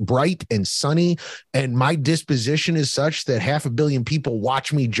is bright and sunny, and my disposition is such that 500 million people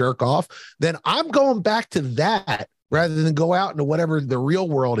watch me jerk off, then I'm going back to that rather than go out into whatever the real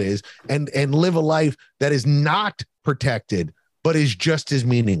world is and live a life that is not protected, but is just as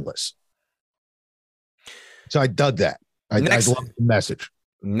meaningless. So I dug that. I love the message.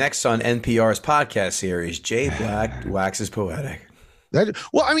 Next on NPR's podcast series, Jay Black waxes poetic. That's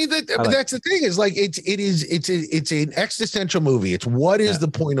the thing is like it's an existential movie. It's what is the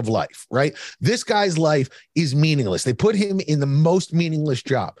point of life, right? This guy's life is meaningless. They put him in the most meaningless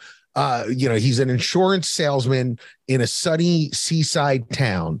job. He's an insurance salesman in a sunny seaside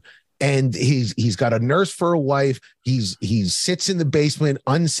town, and he's got a nurse for a wife. He sits in the basement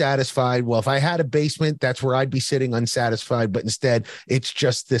unsatisfied. Well, if I had a basement, that's where I'd be sitting unsatisfied, but instead it's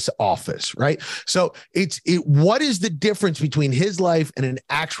just this office, right? So what is the difference between his life and an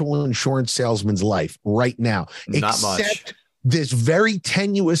actual insurance salesman's life right now? Not much. Except this very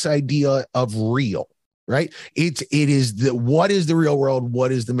tenuous idea of real. Right. It is what is the real world?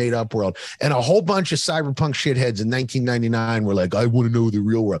 What is the made up world? And a whole bunch of cyberpunk shitheads in 1999 were like, I want to know the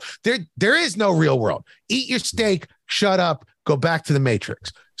real world. There is no real world. Eat your steak, shut up, go back to the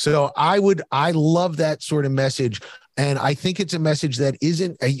Matrix. So I love that sort of message. And I think it's a message that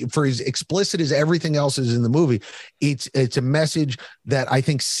isn't for as explicit as everything else is in the movie. It's a message that I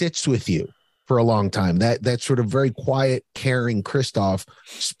think sits with you for a long time. That sort of very quiet, caring Christoph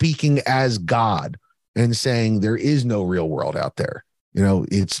speaking as God and saying there is no real world out there.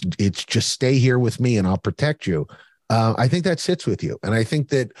 It's just stay here with me and I'll protect you. I think that sits with you. And I think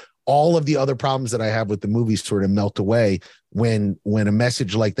that all of the other problems that I have with the movie sort of melt away when a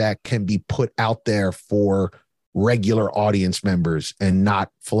message like that can be put out there for regular audience members and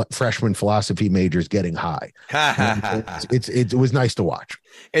not freshman philosophy majors getting high. It was nice to watch.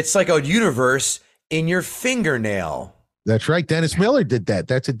 It's like a universe in your fingernail. That's right. Dennis Miller did that.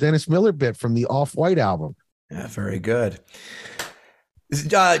 That's a Dennis Miller bit from the Off-White album. Yeah, very good.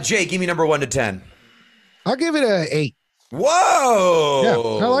 Jay, give me number 1 to 10. I'll give it an 8. Whoa! Yeah,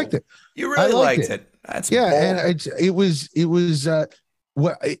 I liked it. You really liked it. That's bold. And it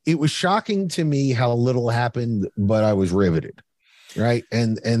was shocking to me how little happened, but I was riveted. Right.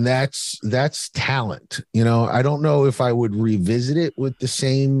 And that's talent. I don't know if I would revisit it with the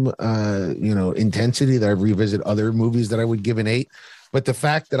same, intensity that I revisit other movies that I would give an 8. But the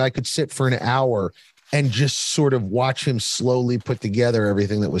fact that I could sit for an hour and just sort of watch him slowly put together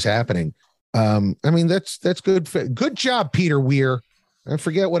everything that was happening. That's good. Good job, Peter Weir. I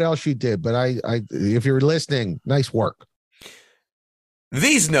forget what else you did, but if you're listening, nice work.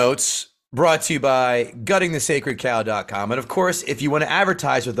 These notes brought to you by guttingthesacredcow.com. And of course, if you want to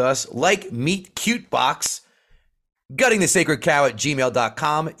advertise with us, like Meet Cute Box,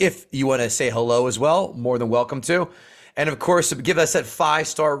 guttingthesacredcow@gmail.com. If you want to say hello as well, more than welcome to. And of course, give us that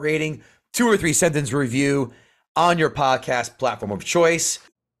 5-star rating, 2 or 3 sentence review on your podcast platform of choice.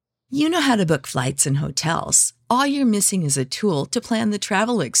 You know how to book flights and hotels. All you're missing is a tool to plan the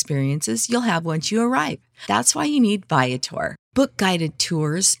travel experiences you'll have once you arrive. That's why you need Viator. Book guided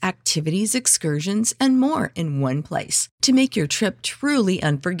tours, activities, excursions, and more in one place to make your trip truly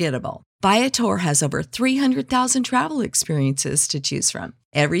unforgettable. Viator has over 300,000 travel experiences to choose from.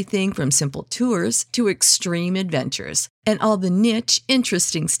 Everything from simple tours to extreme adventures and all the niche,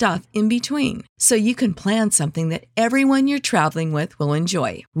 interesting stuff in between. So you can plan something that everyone you're traveling with will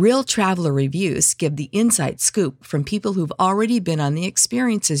enjoy. Real traveler reviews give the inside scoop from people who've already been on the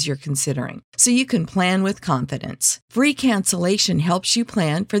experiences you're considering. So you can plan with confidence. Free cancellation helps you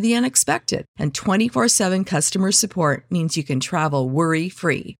plan for the unexpected. And 24/7 customer support means you can travel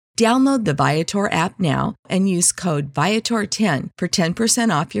worry-free. Download the Viator app now and use code Viator10 for 10%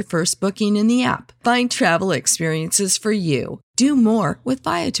 off your first booking in the app. Find travel experiences for you. Do more with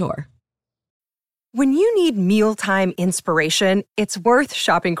Viator. When you need mealtime inspiration, it's worth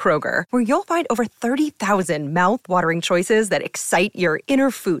shopping Kroger, where you'll find over 30,000 mouth-watering choices that excite your inner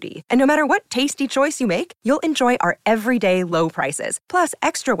foodie. And no matter what tasty choice you make, you'll enjoy our everyday low prices, plus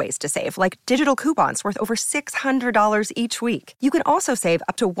extra ways to save, like digital coupons worth over $600 each week. You can also save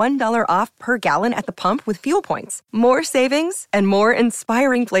up to $1 off per gallon at the pump with fuel points. More savings and more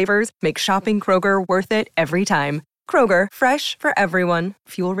inspiring flavors make shopping Kroger worth it every time. Kroger, fresh for everyone.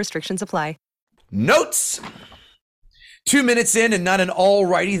 Fuel restrictions apply. Notes. 2 minutes in and not an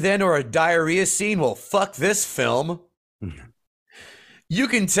alrighty then or a diarrhea scene. Well, fuck this film. You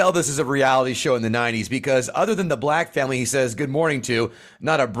can tell this is a reality show in the 90s because other than the black family he says good morning to,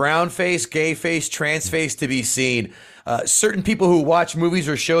 not a brown face, gay face, trans face to be seen. Certain people who watch movies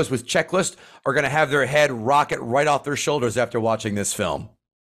or shows with checklists are going to have their head rocket right off their shoulders after watching this film.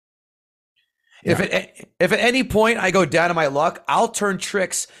 Yeah. If at any point I go down on my luck, I'll turn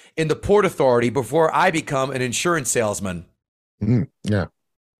tricks in the Port Authority before I become an insurance salesman. Yeah.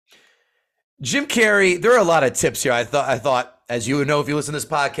 Jim Carrey, there are a lot of tips here. I thought, as you know, if you listen to this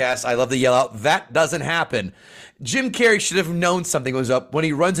podcast, I love to yell out, that doesn't happen. Jim Carrey should have known something was up when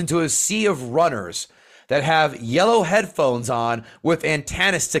he runs into a sea of runners that have yellow headphones on with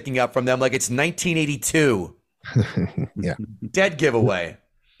antennas sticking up from them like it's 1982. Yeah. Dead giveaway.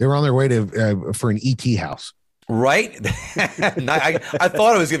 They were on their way to for an ET house. Right? I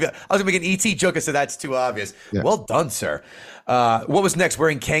thought I was going to make an ET joke. I said, that's too obvious. Yeah. Well done, sir. What was next?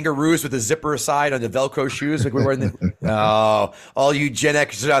 Wearing kangaroos with the zipper aside on the Velcro shoes? Like we were in the, oh, all you Gen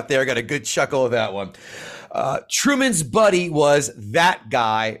Xers out there got a good chuckle of that one. Truman's buddy was that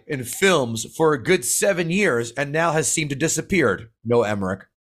guy in films for a good 7 years and now has seemed to disappeared. Noah Emmerich.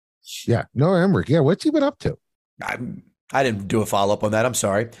 Yeah, Noah Emmerich. Yeah, what's he been up to? I didn't do a follow-up on that. I'm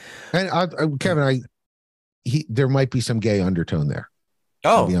sorry. And Kevin, there might be some gay undertone there.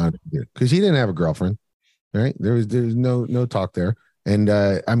 Oh, because he didn't have a girlfriend, right? There's no talk there. And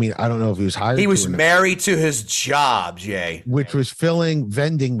I mean, I don't know if he was hired. He was married to his job, Jay, which was filling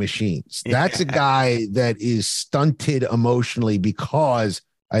vending machines. That's a guy that is stunted emotionally because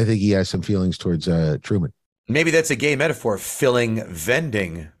I think he has some feelings towards Truman. Maybe that's a gay metaphor, filling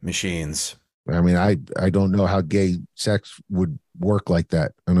vending machines. I mean, I don't know how gay sex would work like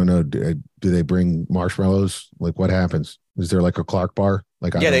that. I don't know. Do they bring marshmallows? Like, what happens? Is there like a Clark bar?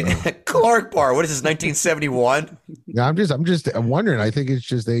 Like, Clark bar. What is this? 1971? Yeah, I'm wondering. I think it's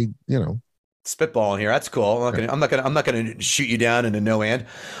just spitballing here. That's cool. I'm not gonna shoot you down in a no and.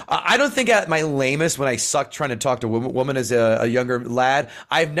 I don't think at my lamest when I sucked trying to talk to a woman as a younger lad.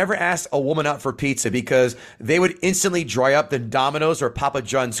 I've never asked a woman out for pizza because they would instantly dry up than Domino's or Papa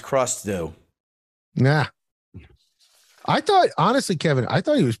John's crust do. Nah. I thought, honestly, Kevin,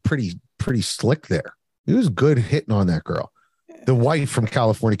 he was pretty slick there. He was good hitting on that girl, the wife from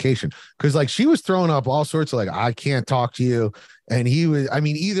Californication, because like she was throwing up all sorts of like, I can't talk to you. And he was, I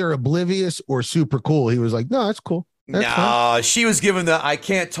mean, either oblivious or super cool. He was like, no, that's cool. That's fine. She was giving the I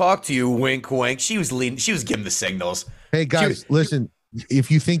can't talk to you wink, wink. She was giving the signals. Hey, guys, listen.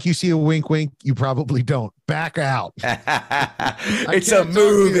 If you think you see a wink, wink, you probably don't. Back out. It's a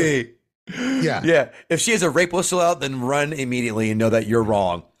movie. Yeah. If she has a rape whistle out, then run immediately and know that you're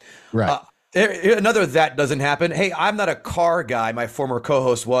wrong. Right. Another that doesn't happen. Hey, I'm not a car guy. My former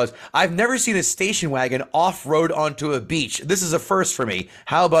co-host was. I've never seen a station wagon off-road onto a beach. This is a first for me.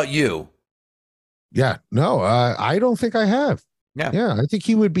 How about you? Yeah. No, I don't think I have. Yeah. I think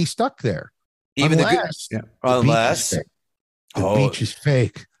he would be stuck there. Unless the beach is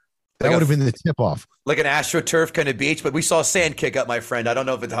fake. That would have been the tip-off. Like an AstroTurf kind of beach, but we saw sand kick up, my friend. I don't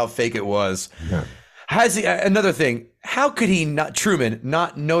know how fake it was. Yeah. Another thing, how could Truman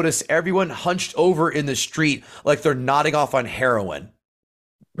not notice everyone hunched over in the street like they're nodding off on heroin?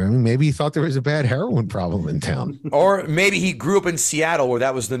 I mean, maybe he thought there was a bad heroin problem in town. Or maybe he grew up in Seattle where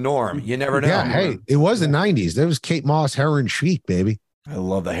that was the norm. You never know. Yeah, hey, it was the 90s. There was Kate Moss heroin chic, baby. I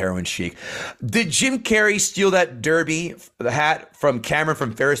love the heroin chic. Did Jim Carrey steal that derby, the hat from Cameron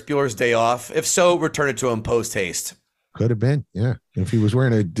from Ferris Bueller's Day Off? If so, return it to him post haste. Could have been, yeah. If he was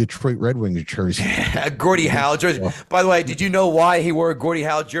wearing a Detroit Red Wings jersey. Gordie Howe jersey. By the way, did you know why he wore a Gordie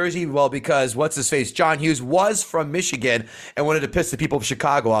Howe jersey? Well, because what's-his-face, John Hughes, was from Michigan and wanted to piss the people of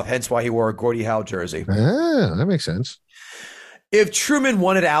Chicago off, hence why he wore a Gordie Howe jersey. Ah, that makes sense. If Truman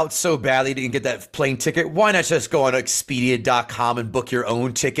wanted out so badly to get that plane ticket, why not just go on Expedia.com and book your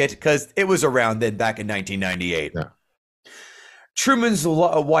own ticket? Because it was around then back in 1998. Yeah. Truman's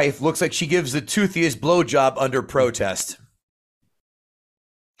wife looks like she gives the toothiest blowjob under protest.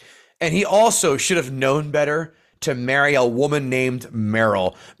 And he also should have known better to marry a woman named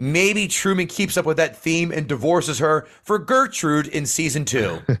Meryl. Maybe Truman keeps up with that theme and divorces her for Gertrude in season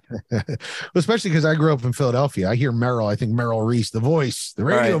 2. Especially because I grew up in Philadelphia. I hear Meryl. I think Merrill Reese, the voice, the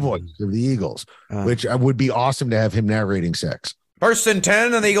radio voice of the Eagles, which would be awesome to have him narrating sex. First and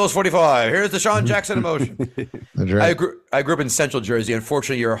 10 and the Eagles 45. Here's the Sean Jackson emotion. That's right. I grew up in Central Jersey.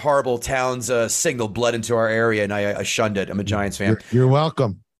 Unfortunately, your horrible towns signaled blood into our area, and I shunned it. I'm a Giants fan. You're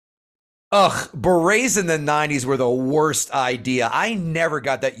welcome. Ugh, berets in the 90s were the worst idea. I never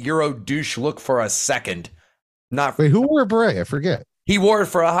got that Euro douche look for a second. Wait, who wore a beret? I forget. He wore it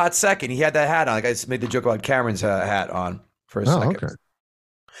for a hot second. He had that hat on. Like I just made the joke about Cameron's hat on for a second. Okay.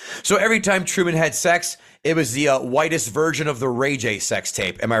 So every time Truman had sex, it was the whitest version of the Ray J sex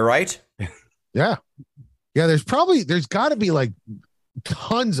tape. Am I right? Yeah. Yeah. There's got to be like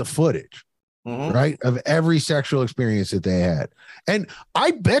tons of footage, right, of every sexual experience that they had. And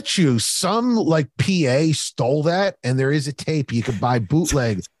I bet you some like PA stole that, and there is a tape you could buy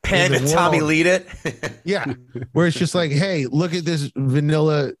bootleg. Penn and Tommy lead it. Yeah. Where it's just like, hey, look at this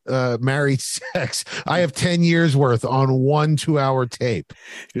vanilla married sex. I have 10 years worth on 1 2-hour tape.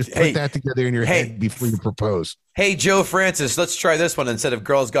 Just put that together in your head before you propose. Hey, Joe Francis, let's try this one instead of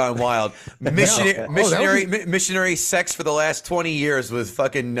Girls Gone Wild. Missionary sex for the last 20 years with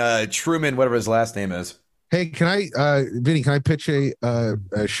fucking Truman, whatever his last name is. Hey, Vinny, can I pitch a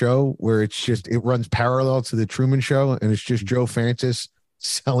show where it runs parallel to the Truman Show, and it's just Joe Francis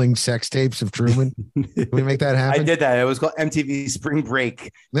selling sex tapes of Truman? Can we make that happen? I did that. It was called MTV Spring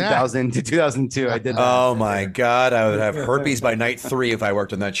Break 2000 to 2002. I did that. Oh my God. I would have herpes by night 3 if I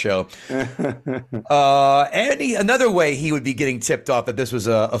worked on that show. Another way he would be getting tipped off that this was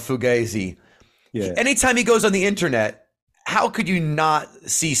a fugazi. Yeah. Anytime he goes on the internet, how could you not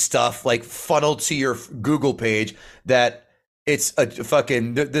see stuff like funneled to your Google page that it's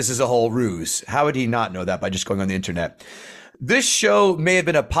this is a whole ruse? How would he not know that by just going on the internet? This show may have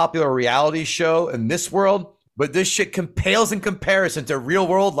been a popular reality show in this world, but this shit pales in comparison to real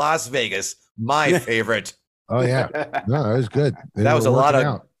world Las Vegas, my favorite. Oh, yeah. No, that was good. That was a lot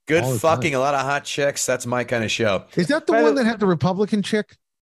of good fucking, a lot of hot chicks. That's my kind of show. Is that the one that had the Republican chick?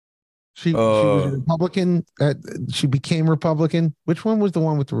 She was a Republican. She became Republican. Which one was the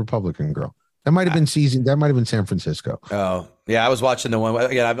one with the Republican girl? That might have been That might have been San Francisco. Oh, yeah. I was watching the one.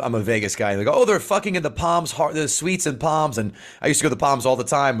 Again, I'm a Vegas guy. They go, they're fucking in the Palms, the suites and Palms. And I used to go to the Palms all the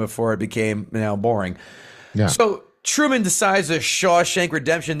time before it became boring. Yeah. So Truman decides to Shawshank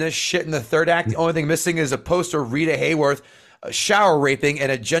Redemption this shit in the third act. The only thing missing is a poster of Rita Hayworth shower raping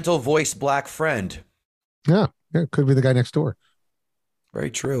and a gentle voiced black friend. Yeah. It could be the guy next door. Very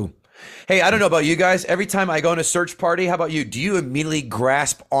true. Hey, I don't know about you guys. Every time I go on a search party, how about you? Do you immediately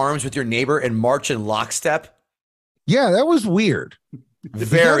grasp arms with your neighbor and march in lockstep? Yeah, that was weird.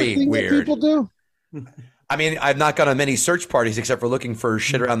 Very weird. People do. I mean, I've not gone on many search parties except for looking for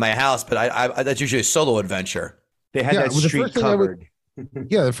shit around my house, but I that's usually a solo adventure. They had that street covered.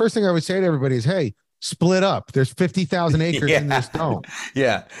 The first thing I would say to everybody is, hey, split up. There's 50,000 acres in this dome.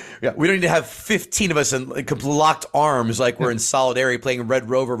 Yeah. We don't need to have 15 of us in locked arms like we're in solidarity playing Red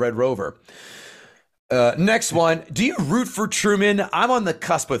Rover. Next one. Do you root for Truman? I'm on the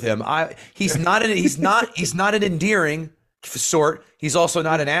cusp with him. He's not an endearing sort. He's also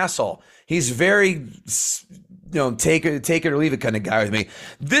not an asshole. He's very, take it or leave it kind of guy with me.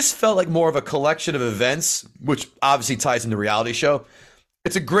 This felt like more of a collection of events, which obviously ties into reality show.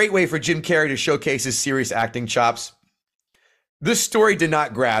 It's a great way for Jim Carrey to showcase his serious acting chops. This story did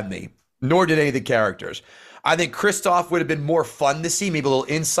not grab me, nor did any of the characters. I think Christoph would have been more fun to see, maybe a little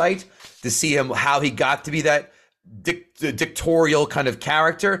insight to see him, how he got to be that dictatorial kind of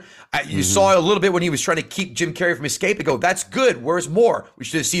character. You saw a little bit when he was trying to keep Jim Carrey from escaping. Go, that's good. Where's more? We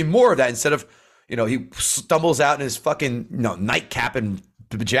should have seen more of that instead of, he stumbles out in his fucking nightcap and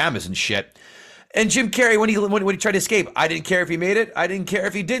pajamas and shit. And Jim Carrey, when he tried to escape, I didn't care if he made it. I didn't care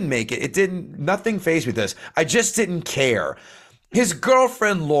if he didn't make it. Nothing fazed me with this. I just didn't care. His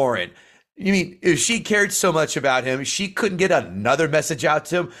girlfriend, Lauren, you mean, if she cared so much about him, she couldn't get another message out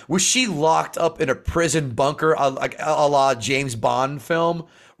to him? Was she locked up in a prison bunker like a la James Bond film?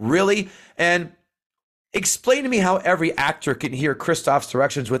 Really? And explain to me how every actor can hear Christoph's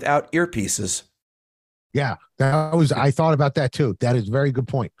directions without earpieces. Yeah, I thought about that too. That is a very good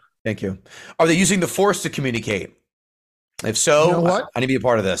point. Thank you. Are they using the Force to communicate? If so, I need to be a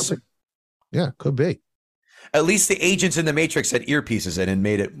part of this. Yeah, could be. At least the agents in the Matrix had earpieces in and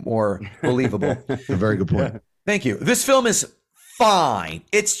made it more believable. A very good point. Thank you. This film is fine.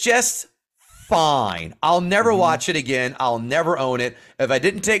 It's just fine. I'll never watch it again. I'll never own it. If I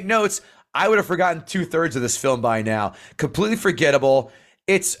didn't take notes, I would have forgotten 2/3 of this film by now. Completely forgettable.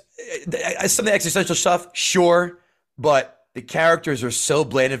 It's some of the existential stuff, sure, but the characters are so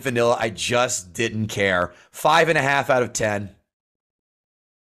bland and vanilla, I just didn't care. 5.5 out of 10.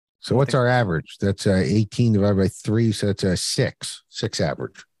 So what's our average? That's 18 divided by 3, so that's a 6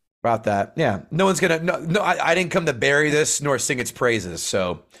 average. About that, yeah. No one's gonna. No. I didn't come to bury this nor sing its praises.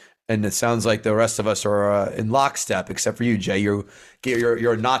 So, and it sounds like the rest of us are in lockstep, except for you, Jay. You're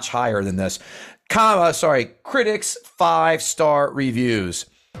a notch higher than this. Critics 5-star reviews.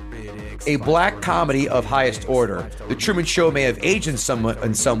 A black comedy of highest order. The Truman Show may have aged in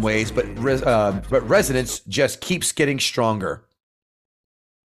some ways, but Resonance just keeps getting stronger.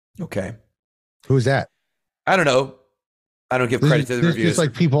 Okay. Who's that? I don't know. I don't give credit to the reviews. Just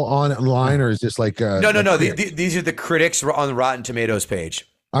like people online, or is this like no. These are the critics on the Rotten Tomatoes page.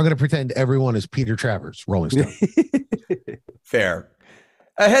 I'm going to pretend everyone is Peter Travers, Rolling Stone. Fair.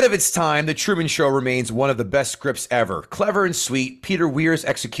 Ahead of its time, The Truman Show remains one of the best scripts ever. Clever and sweet, Peter Weir's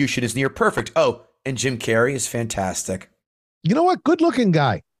execution is near perfect. Oh, and Jim Carrey is fantastic. You know what? Good looking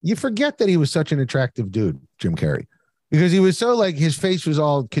guy. You forget that he was such an attractive dude, Jim Carrey, because he was so like his face was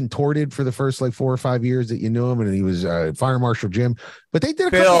all contorted for the first like 4 or 5 years that you knew him, and he was Fire Marshal Jim. But they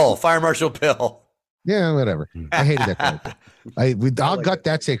did Fire Marshal Bill. Yeah, whatever. I hated that character. I'll gut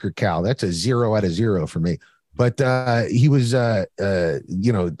that Sacred Cow. That's a 0 out of 0 for me. But he was, very,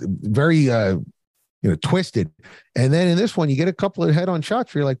 twisted. And then in this one, you get a couple of head-on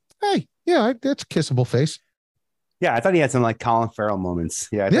shots where you're like, hey, yeah, that's a kissable face. Yeah, I thought he had some like Colin Farrell moments.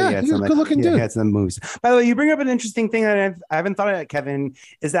 Yeah, he had some good-looking dude. He had some moves. By the way, you bring up an interesting thing that I haven't thought of, Kevin,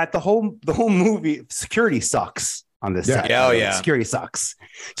 is that the whole movie security sucks on this set. Oh yeah, security sucks.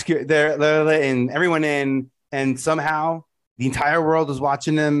 They're letting everyone in, and somehow the entire world is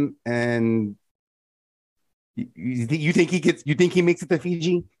watching them. And you think he makes it to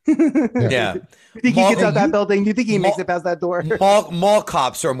Fiji? Yeah. You think he gets out that building? You think he makes it past that door? Mall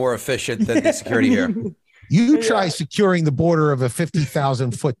cops are more efficient than the security here. You try securing the border of a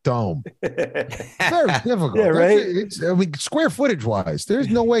 50,000 foot dome. Very difficult. Yeah, right. Square footage wise, there's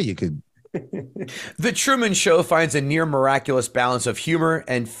no way you could. The Truman Show finds a near miraculous balance of humor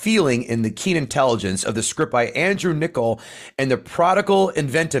and feeling in the keen intelligence of the script by Andrew Niccol and the prodigal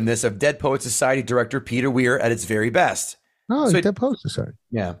inventiveness of Dead Poets Society director Peter Weir at its very best. Oh, Dead Poets Society.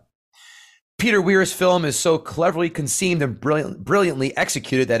 Yeah. Peter Weir's film is so cleverly conceived and brilliantly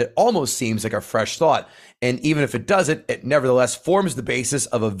executed that it almost seems like a fresh thought. And even if it doesn't, it nevertheless forms the basis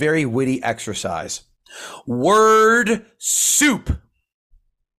of a very witty exercise. Word soup.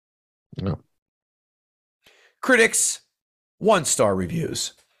 No. Critics, 1-star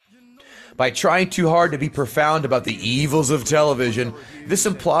reviews. By trying too hard to be profound about the evils of television, this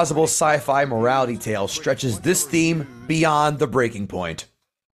implausible sci-fi morality tale stretches this theme beyond the breaking point.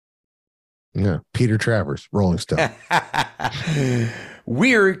 Yeah, Peter Travers, Rolling Stone.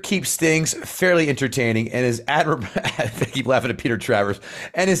 Weir keeps things fairly entertaining and is admirable. I keep laughing at Peter Travers,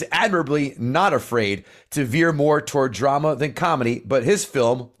 and is admirably not afraid to veer more toward drama than comedy. But his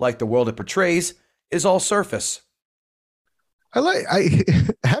film, like the world it portrays, is all surface.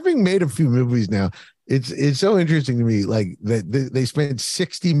 Having made a few movies now, it's so interesting to me. Like that they spent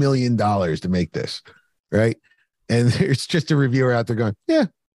 $60 million to make this, right? And there's just a reviewer out there going, yeah.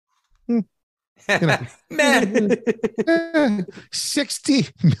 Man,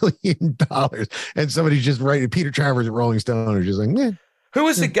 $60 million, and somebody's just writing Peter Travers at Rolling Stone are just like, man. Who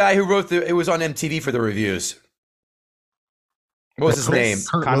was the guy who wrote it was on MTV for the reviews? What was his name?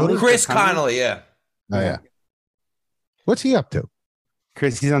 Chris Connolly. Yeah. Oh yeah. What's he up to?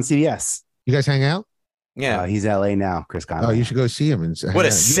 Chris, he's on CBS. You guys hang out? Yeah, he's LA now. Chris Connolly. Oh, you should go see him. And what a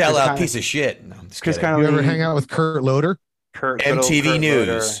sellout piece of shit. No, Chris Connolly. You ever hang out with Kurt Loder? MTV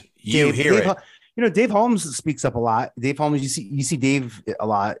News. You hear it. Dave Holmes speaks up a lot. Dave Holmes, you see Dave a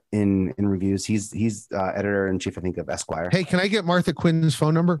lot in reviews. He's editor in chief, I think, of Esquire. Hey, can I get Martha Quinn's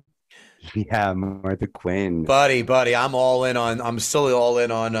phone number? Yeah, Martha Quinn. Buddy, I'm all in on. I'm still all in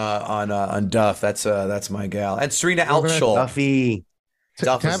on Duff. That's my gal. And Serena Altschul.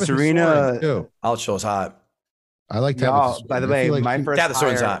 Serena Altschul is hot. I like Tabitha. By the way, my first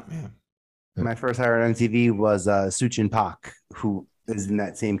Tabitha hot. Yeah. My first hire on MTV was Suchin Pak, who is in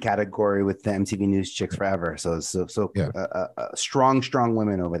that same category with the MTV News chicks forever. So strong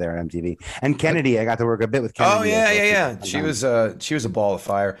women over there at MTV. And Kennedy, I got to work a bit with Kennedy. Oh yeah. She was a ball of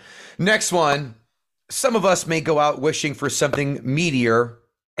fire. Next one. Some of us may go out wishing for something meatier,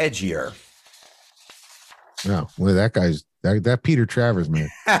 edgier. No, well, that Peter Travers, man.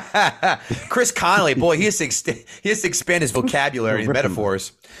 Chris Connolly, boy, he has to expand his vocabulary and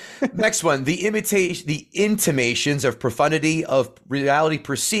metaphors. Next one, the intimations of profundity of reality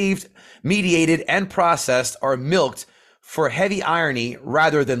perceived, mediated, and processed are milked for heavy irony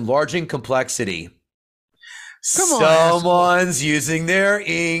rather than larging complexity. Someone's using their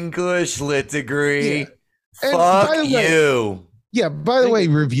English lit degree. Yeah. Fuck you. Yeah, by the way,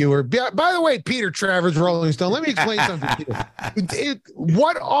 reviewer, by the way, Peter Travers, Rolling Stone, let me explain something to you.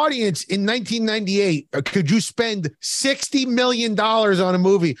 What audience in 1998 could you spend $60 million on a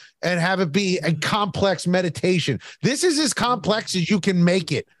movie and have it be a complex meditation? This is as complex as you can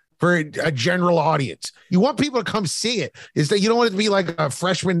make it for a general audience. You want people to come see it. Is that you don't want it to be like a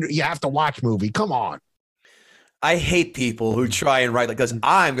freshman, you have to watch movie. Come on. I hate people who try and write like, because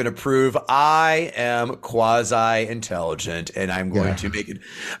I'm going to prove I am quasi-intelligent and I'm going to make it.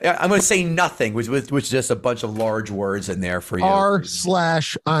 I'm going to say nothing, which is just a bunch of large words in there for you.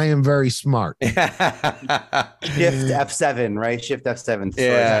 R/I am very smart. Shift F7, right? Shift F7.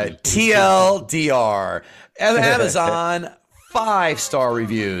 Yeah. TLDR. Amazon 5-star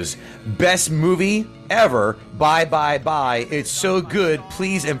reviews. Best movie ever. Buy. It's so good.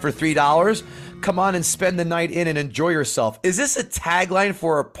 Please, and for $3. Come on and spend the night in and enjoy yourself. Is this a tagline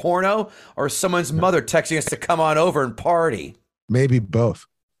for a porno or someone's mother texting us to come on over and party? Maybe both.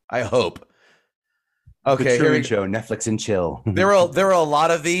 I hope. Okay, The Truman Show, Netflix and chill. There are a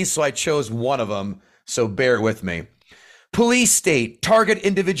lot of these, so I chose one of them. So bear with me. Police state, target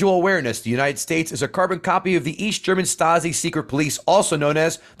individual awareness. The United States is a carbon copy of the East German Stasi secret police, also known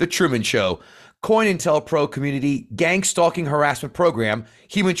as The Truman Show. COINTELPRO community, gang stalking harassment program,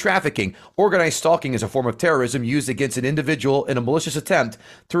 human trafficking. Organized stalking is a form of terrorism used against an individual in a malicious attempt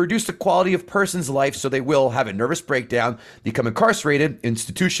to reduce the quality of a person's life so they will have a nervous breakdown, become incarcerated,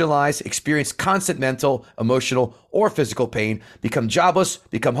 institutionalized, experience constant mental, emotional, or physical pain, become jobless,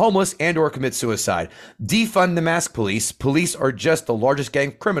 become homeless, and or commit suicide. Defund the mask police. Police are just the largest gang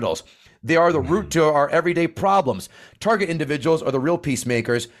of criminals. They are the root to our everyday problems. Target individuals are the real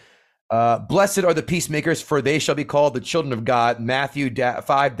peacemakers. Blessed are the peacemakers, for they shall be called the children of God. Matthew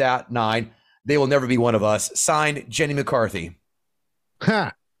 5:9. They will never be one of us. Signed, Jenny McCarthy.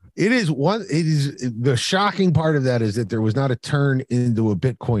 It is the shocking part of that is that there was not a turn into a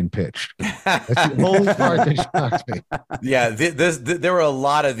Bitcoin pitch. That's the only part that shocks me. Yeah, there were a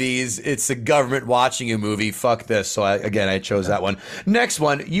lot of these. It's the government watching a movie. Fuck this. So I chose that one. Next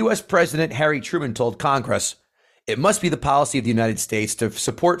one, U.S. President Harry Truman told Congress, it must be the policy of the United States to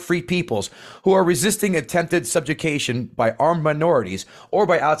support free peoples who are resisting attempted subjugation by armed minorities or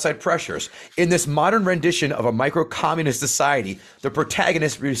by outside pressures. In this modern rendition of a micro-communist society, the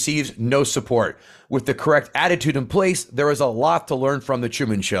protagonist receives no support. With the correct attitude in place, there is a lot to learn from The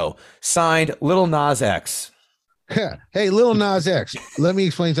Truman Show. Signed, Lil Nas X. Hey, Lil Nas X, let me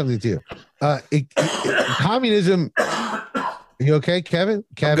explain something to you. Communism. Are you okay, Kevin?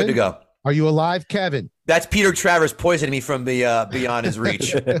 I'm good to go. Are you alive, Kevin? That's Peter Travers poisoning me from the beyond his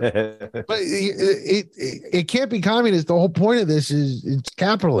reach. But it can't be communist. The whole point of this is it's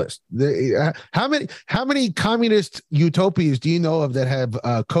capitalist. How many communist utopias do you know of that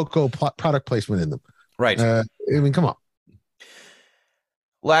have cocoa product placement in them? Right. I mean, come on.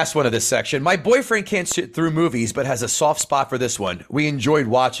 Last one of this section. My boyfriend can't sit through movies, but has a soft spot for this one. We enjoyed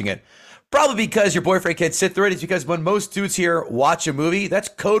watching it. Probably because your boyfriend can't sit through it. It's because when most dudes here watch a movie, that's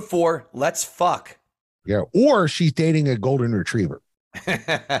code for let's fuck. Yeah, or she's dating a golden retriever.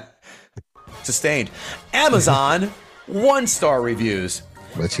 Sustained. Amazon 1-star reviews.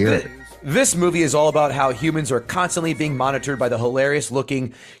 Let's hear it. This movie is all about how humans are constantly being monitored by the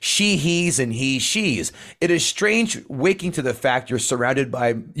hilarious-looking she-he's and he-she's. It is strange waking to the fact you are surrounded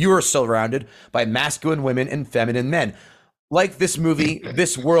by masculine women and feminine men. Like this movie,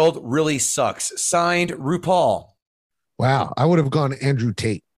 this world really sucks. Signed, RuPaul. Wow, I would have gone Andrew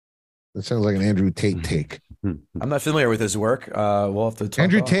Tate. That sounds like an Andrew Tate take. I'm not familiar with his work. We'll have to talk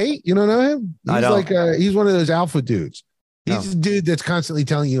Andrew about. Tate, you don't know him? He's I don't. he's one of those alpha dudes. He's No. a dude that's constantly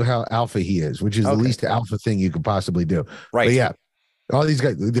telling you how alpha he is, which is the least alpha thing you could possibly do. Right. But yeah, all these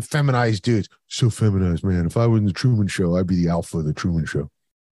guys, the feminized dudes, so feminized, man. If I was in the Truman Show, I'd be the alpha of the Truman Show.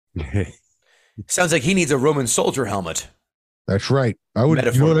 Sounds like he needs a Roman soldier helmet. That's right. I would.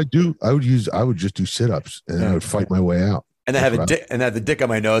 Metaphor. You know what I'd do? I would just do sit-ups and I would fight my way out. And then have the dick on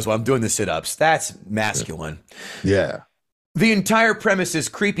my nose while I'm doing the sit-ups. That's masculine. Yeah. The entire premise is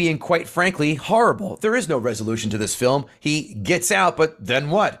creepy and quite frankly horrible. There is no resolution to this film. He gets out, but then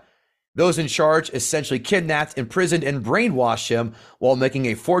what? Those in charge essentially kidnapped, imprisoned, and brainwashed him while making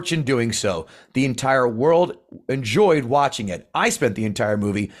a fortune doing so. The entire world enjoyed watching it. I spent the entire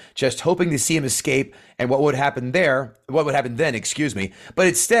movie just hoping to see him escape and what would happen then, But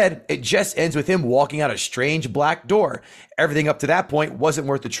instead, it just ends with him walking out a strange black door. Everything up to that point wasn't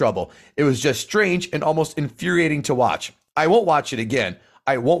worth the trouble. It was just strange and almost infuriating to watch. I won't watch it again.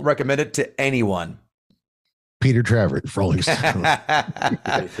 I won't recommend it to anyone. Peter Travers, Rolling Stone.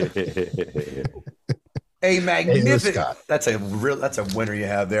 A magnificent. That's a winner you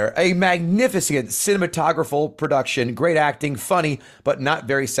have there. A magnificent cinematographical production, great acting, funny, but not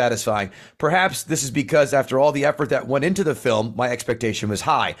very satisfying. Perhaps this is because after all the effort that went into the film, my expectation was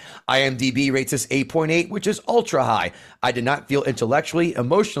high. IMDb rates this 8.8, which is ultra high. I did not feel intellectually,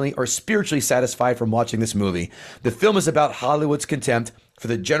 emotionally, or spiritually satisfied from watching this movie. The film is about Hollywood's contempt for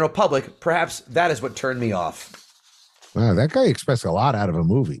the general public. Perhaps that is what turned me off. Wow, that guy expects a lot out of a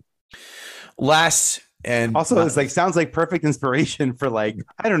movie. Last And also, it's like sounds like perfect inspiration for like,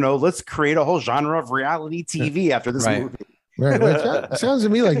 I don't know, let's create a whole genre of reality TV after this movie. Right. Well, it sounds to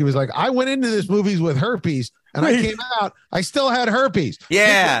me like he was like, I went into this movie with herpes and I came out, I still had herpes.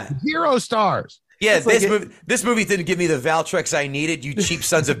 Yeah. 0 stars. Yeah, this movie didn't give me the Valtrex I needed, you cheap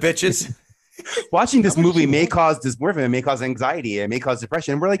sons of bitches. Watching this movie may cause dysmorphia, it may cause anxiety, it may cause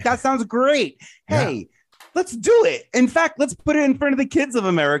depression. We're like, that sounds great. Hey, let's do it. In fact, let's put it in front of the kids of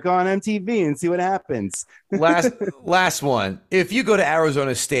America on MTV and see what happens. Last one. If you go to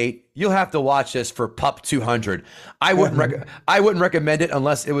Arizona State, you'll have to watch this for Pup 200. I wouldn't recommend it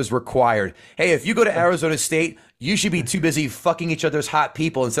unless it was required. Hey, if you go to Arizona State, you should be too busy fucking each other's hot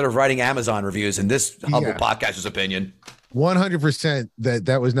people instead of writing Amazon reviews, in this humble podcaster's opinion. 100%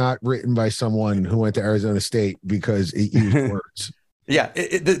 that was not written by someone who went to Arizona State because it used words. Yeah,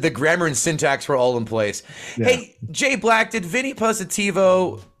 the grammar and syntax were all in place. Yeah. Hey, Jay Black, did Vinny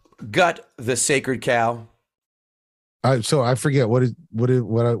Positivo gut the sacred cow? So I forget what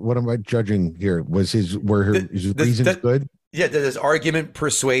am I judging here? Was his reasons good? Yeah, did his argument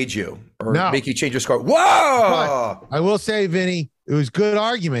persuade you or make you change your score? Whoa! But I will say, Vinny, it was good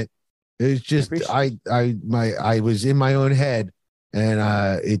argument. It was just I was in my own head, and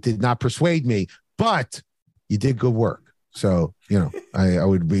it did not persuade me. But you did good work. So, I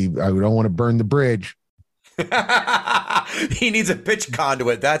don't want to burn the bridge. He needs a pitch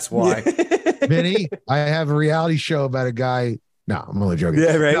conduit. That's why. Vinny, I have a reality show about a guy. No, I'm only joking.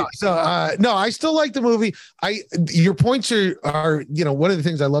 Yeah, right. No, I still like the movie. Your points are one of the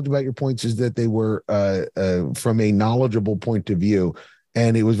things I loved about your points is that they were from a knowledgeable point of view.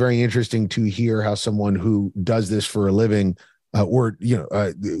 And it was very interesting to hear how someone who does this for a living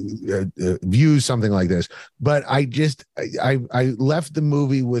views something like this. But I left the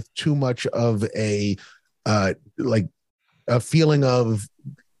movie with too much of a feeling of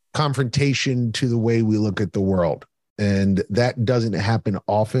confrontation to the way we look at the world. And that doesn't happen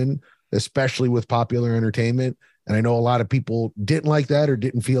often, especially with popular entertainment. And I know a lot of people didn't like that or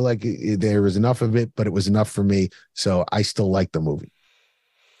didn't feel like there was enough of it, but it was enough for me. So I still like the movie.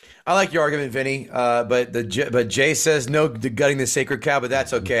 I like your argument, Vinny, but Jay says no to gutting the sacred cow, but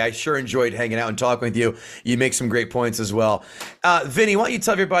that's okay. I sure enjoyed hanging out and talking with you. You make some great points as well. Vinny, why don't you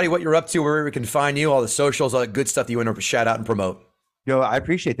tell everybody what you're up to, where we can find you, all the socials, all the good stuff that you want to shout out and promote. Yo, I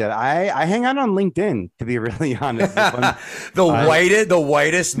appreciate that. I hang out on LinkedIn, to be really honest. The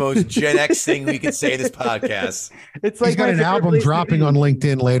whitest, most Gen X thing we could say in this podcast. It's like he's got an album dropping on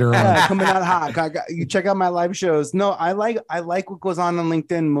LinkedIn later on. Coming out hot. You check out my live shows. No, I like what goes on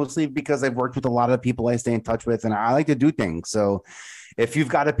LinkedIn, mostly because I've worked with a lot of people I stay in touch with, and I like to do things. So if you've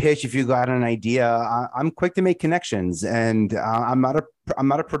got a pitch, if you've got an idea, I'm quick to make connections, and I'm not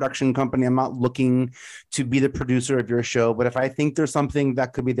a production company. I'm not looking to be the producer of your show, but if I think there's something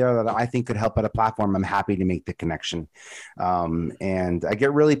that could be there that I think could help at a platform, I'm happy to make the connection. And I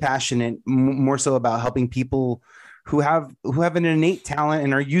get really passionate, more so about helping people who have an innate talent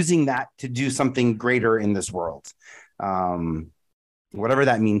and are using that to do something greater in this world. Whatever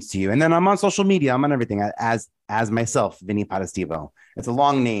that means to you. And then I'm on social media. I'm on everything as myself, Vinny Positivo. It's a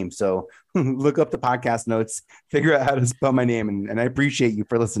long name, so look up the podcast notes, figure out how to spell my name, and I appreciate you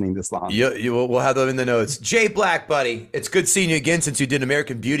for listening this long. We'll have them in the notes. Jay Black, buddy, it's good seeing you again since you did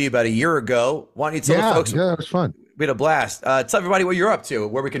American Beauty about a year ago. Why don't you tell the folks? Yeah, it was fun. We had a blast. Tell everybody what you're up to,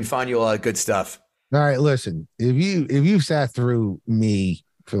 where we can find you, all that good stuff. All right, listen, if you sat through me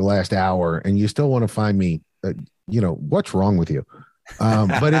for the last hour and you still want to find me, what's wrong with you?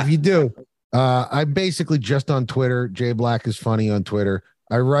 But if you do, I'm basically just on Twitter. Jay Black is funny on Twitter.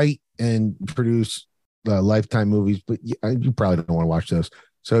 I write and produce Lifetime movies, but you probably don't want to watch those.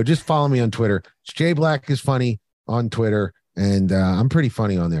 So just follow me on Twitter. It's Jay Black is funny on Twitter, and I'm pretty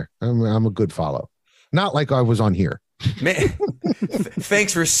funny on there. I'm a good follow. Not like I was on here. Man,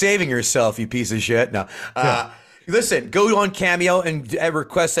 thanks for saving yourself, you piece of shit. No. Listen, go on Cameo and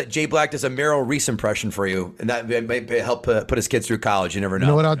request that Jay Black does a Meryl Reese impression for you, and that may help put his kids through college. You never know.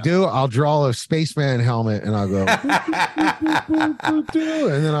 You know what I'll do? I'll draw a spaceman helmet, and I'll go,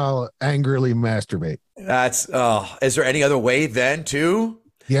 and then I'll angrily masturbate. That's is there any other way then too?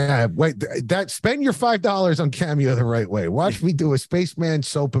 Yeah, wait. Spend your $5 on Cameo the right way. Watch me do a spaceman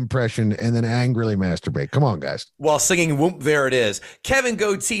soap impression and then angrily masturbate. Come on, guys. While singing "Whoop," there it is.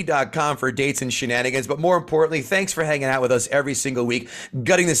 KevinGoatee.com for dates and shenanigans. But more importantly, thanks for hanging out with us every single week.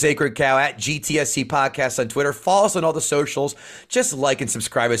 Gutting the Sacred Cow at GTSC Podcast on Twitter. Follow us on all the socials. Just like and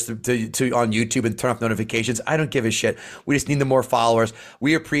subscribe us to on YouTube and turn off notifications. I don't give a shit. We just need the more followers.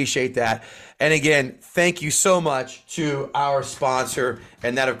 We appreciate that. And again, thank you so much to our sponsor,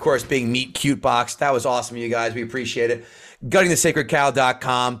 and that, of course, being Meet Cute Box. That was awesome, you guys. We appreciate it.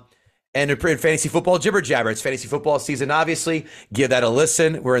 GuttingTheSacredCow.com. And in fantasy football jibber jabber, it's fantasy football season, obviously. Give that a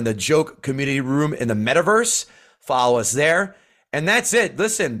listen. We're in the joke community room in the metaverse. Follow us there. And that's it.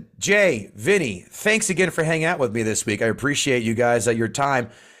 Listen, Jay, Vinny, thanks again for hanging out with me this week. I appreciate you guys, your time.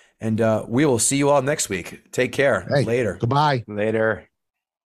 And we will see you all next week. Take care. Hey, Later. Goodbye. Later.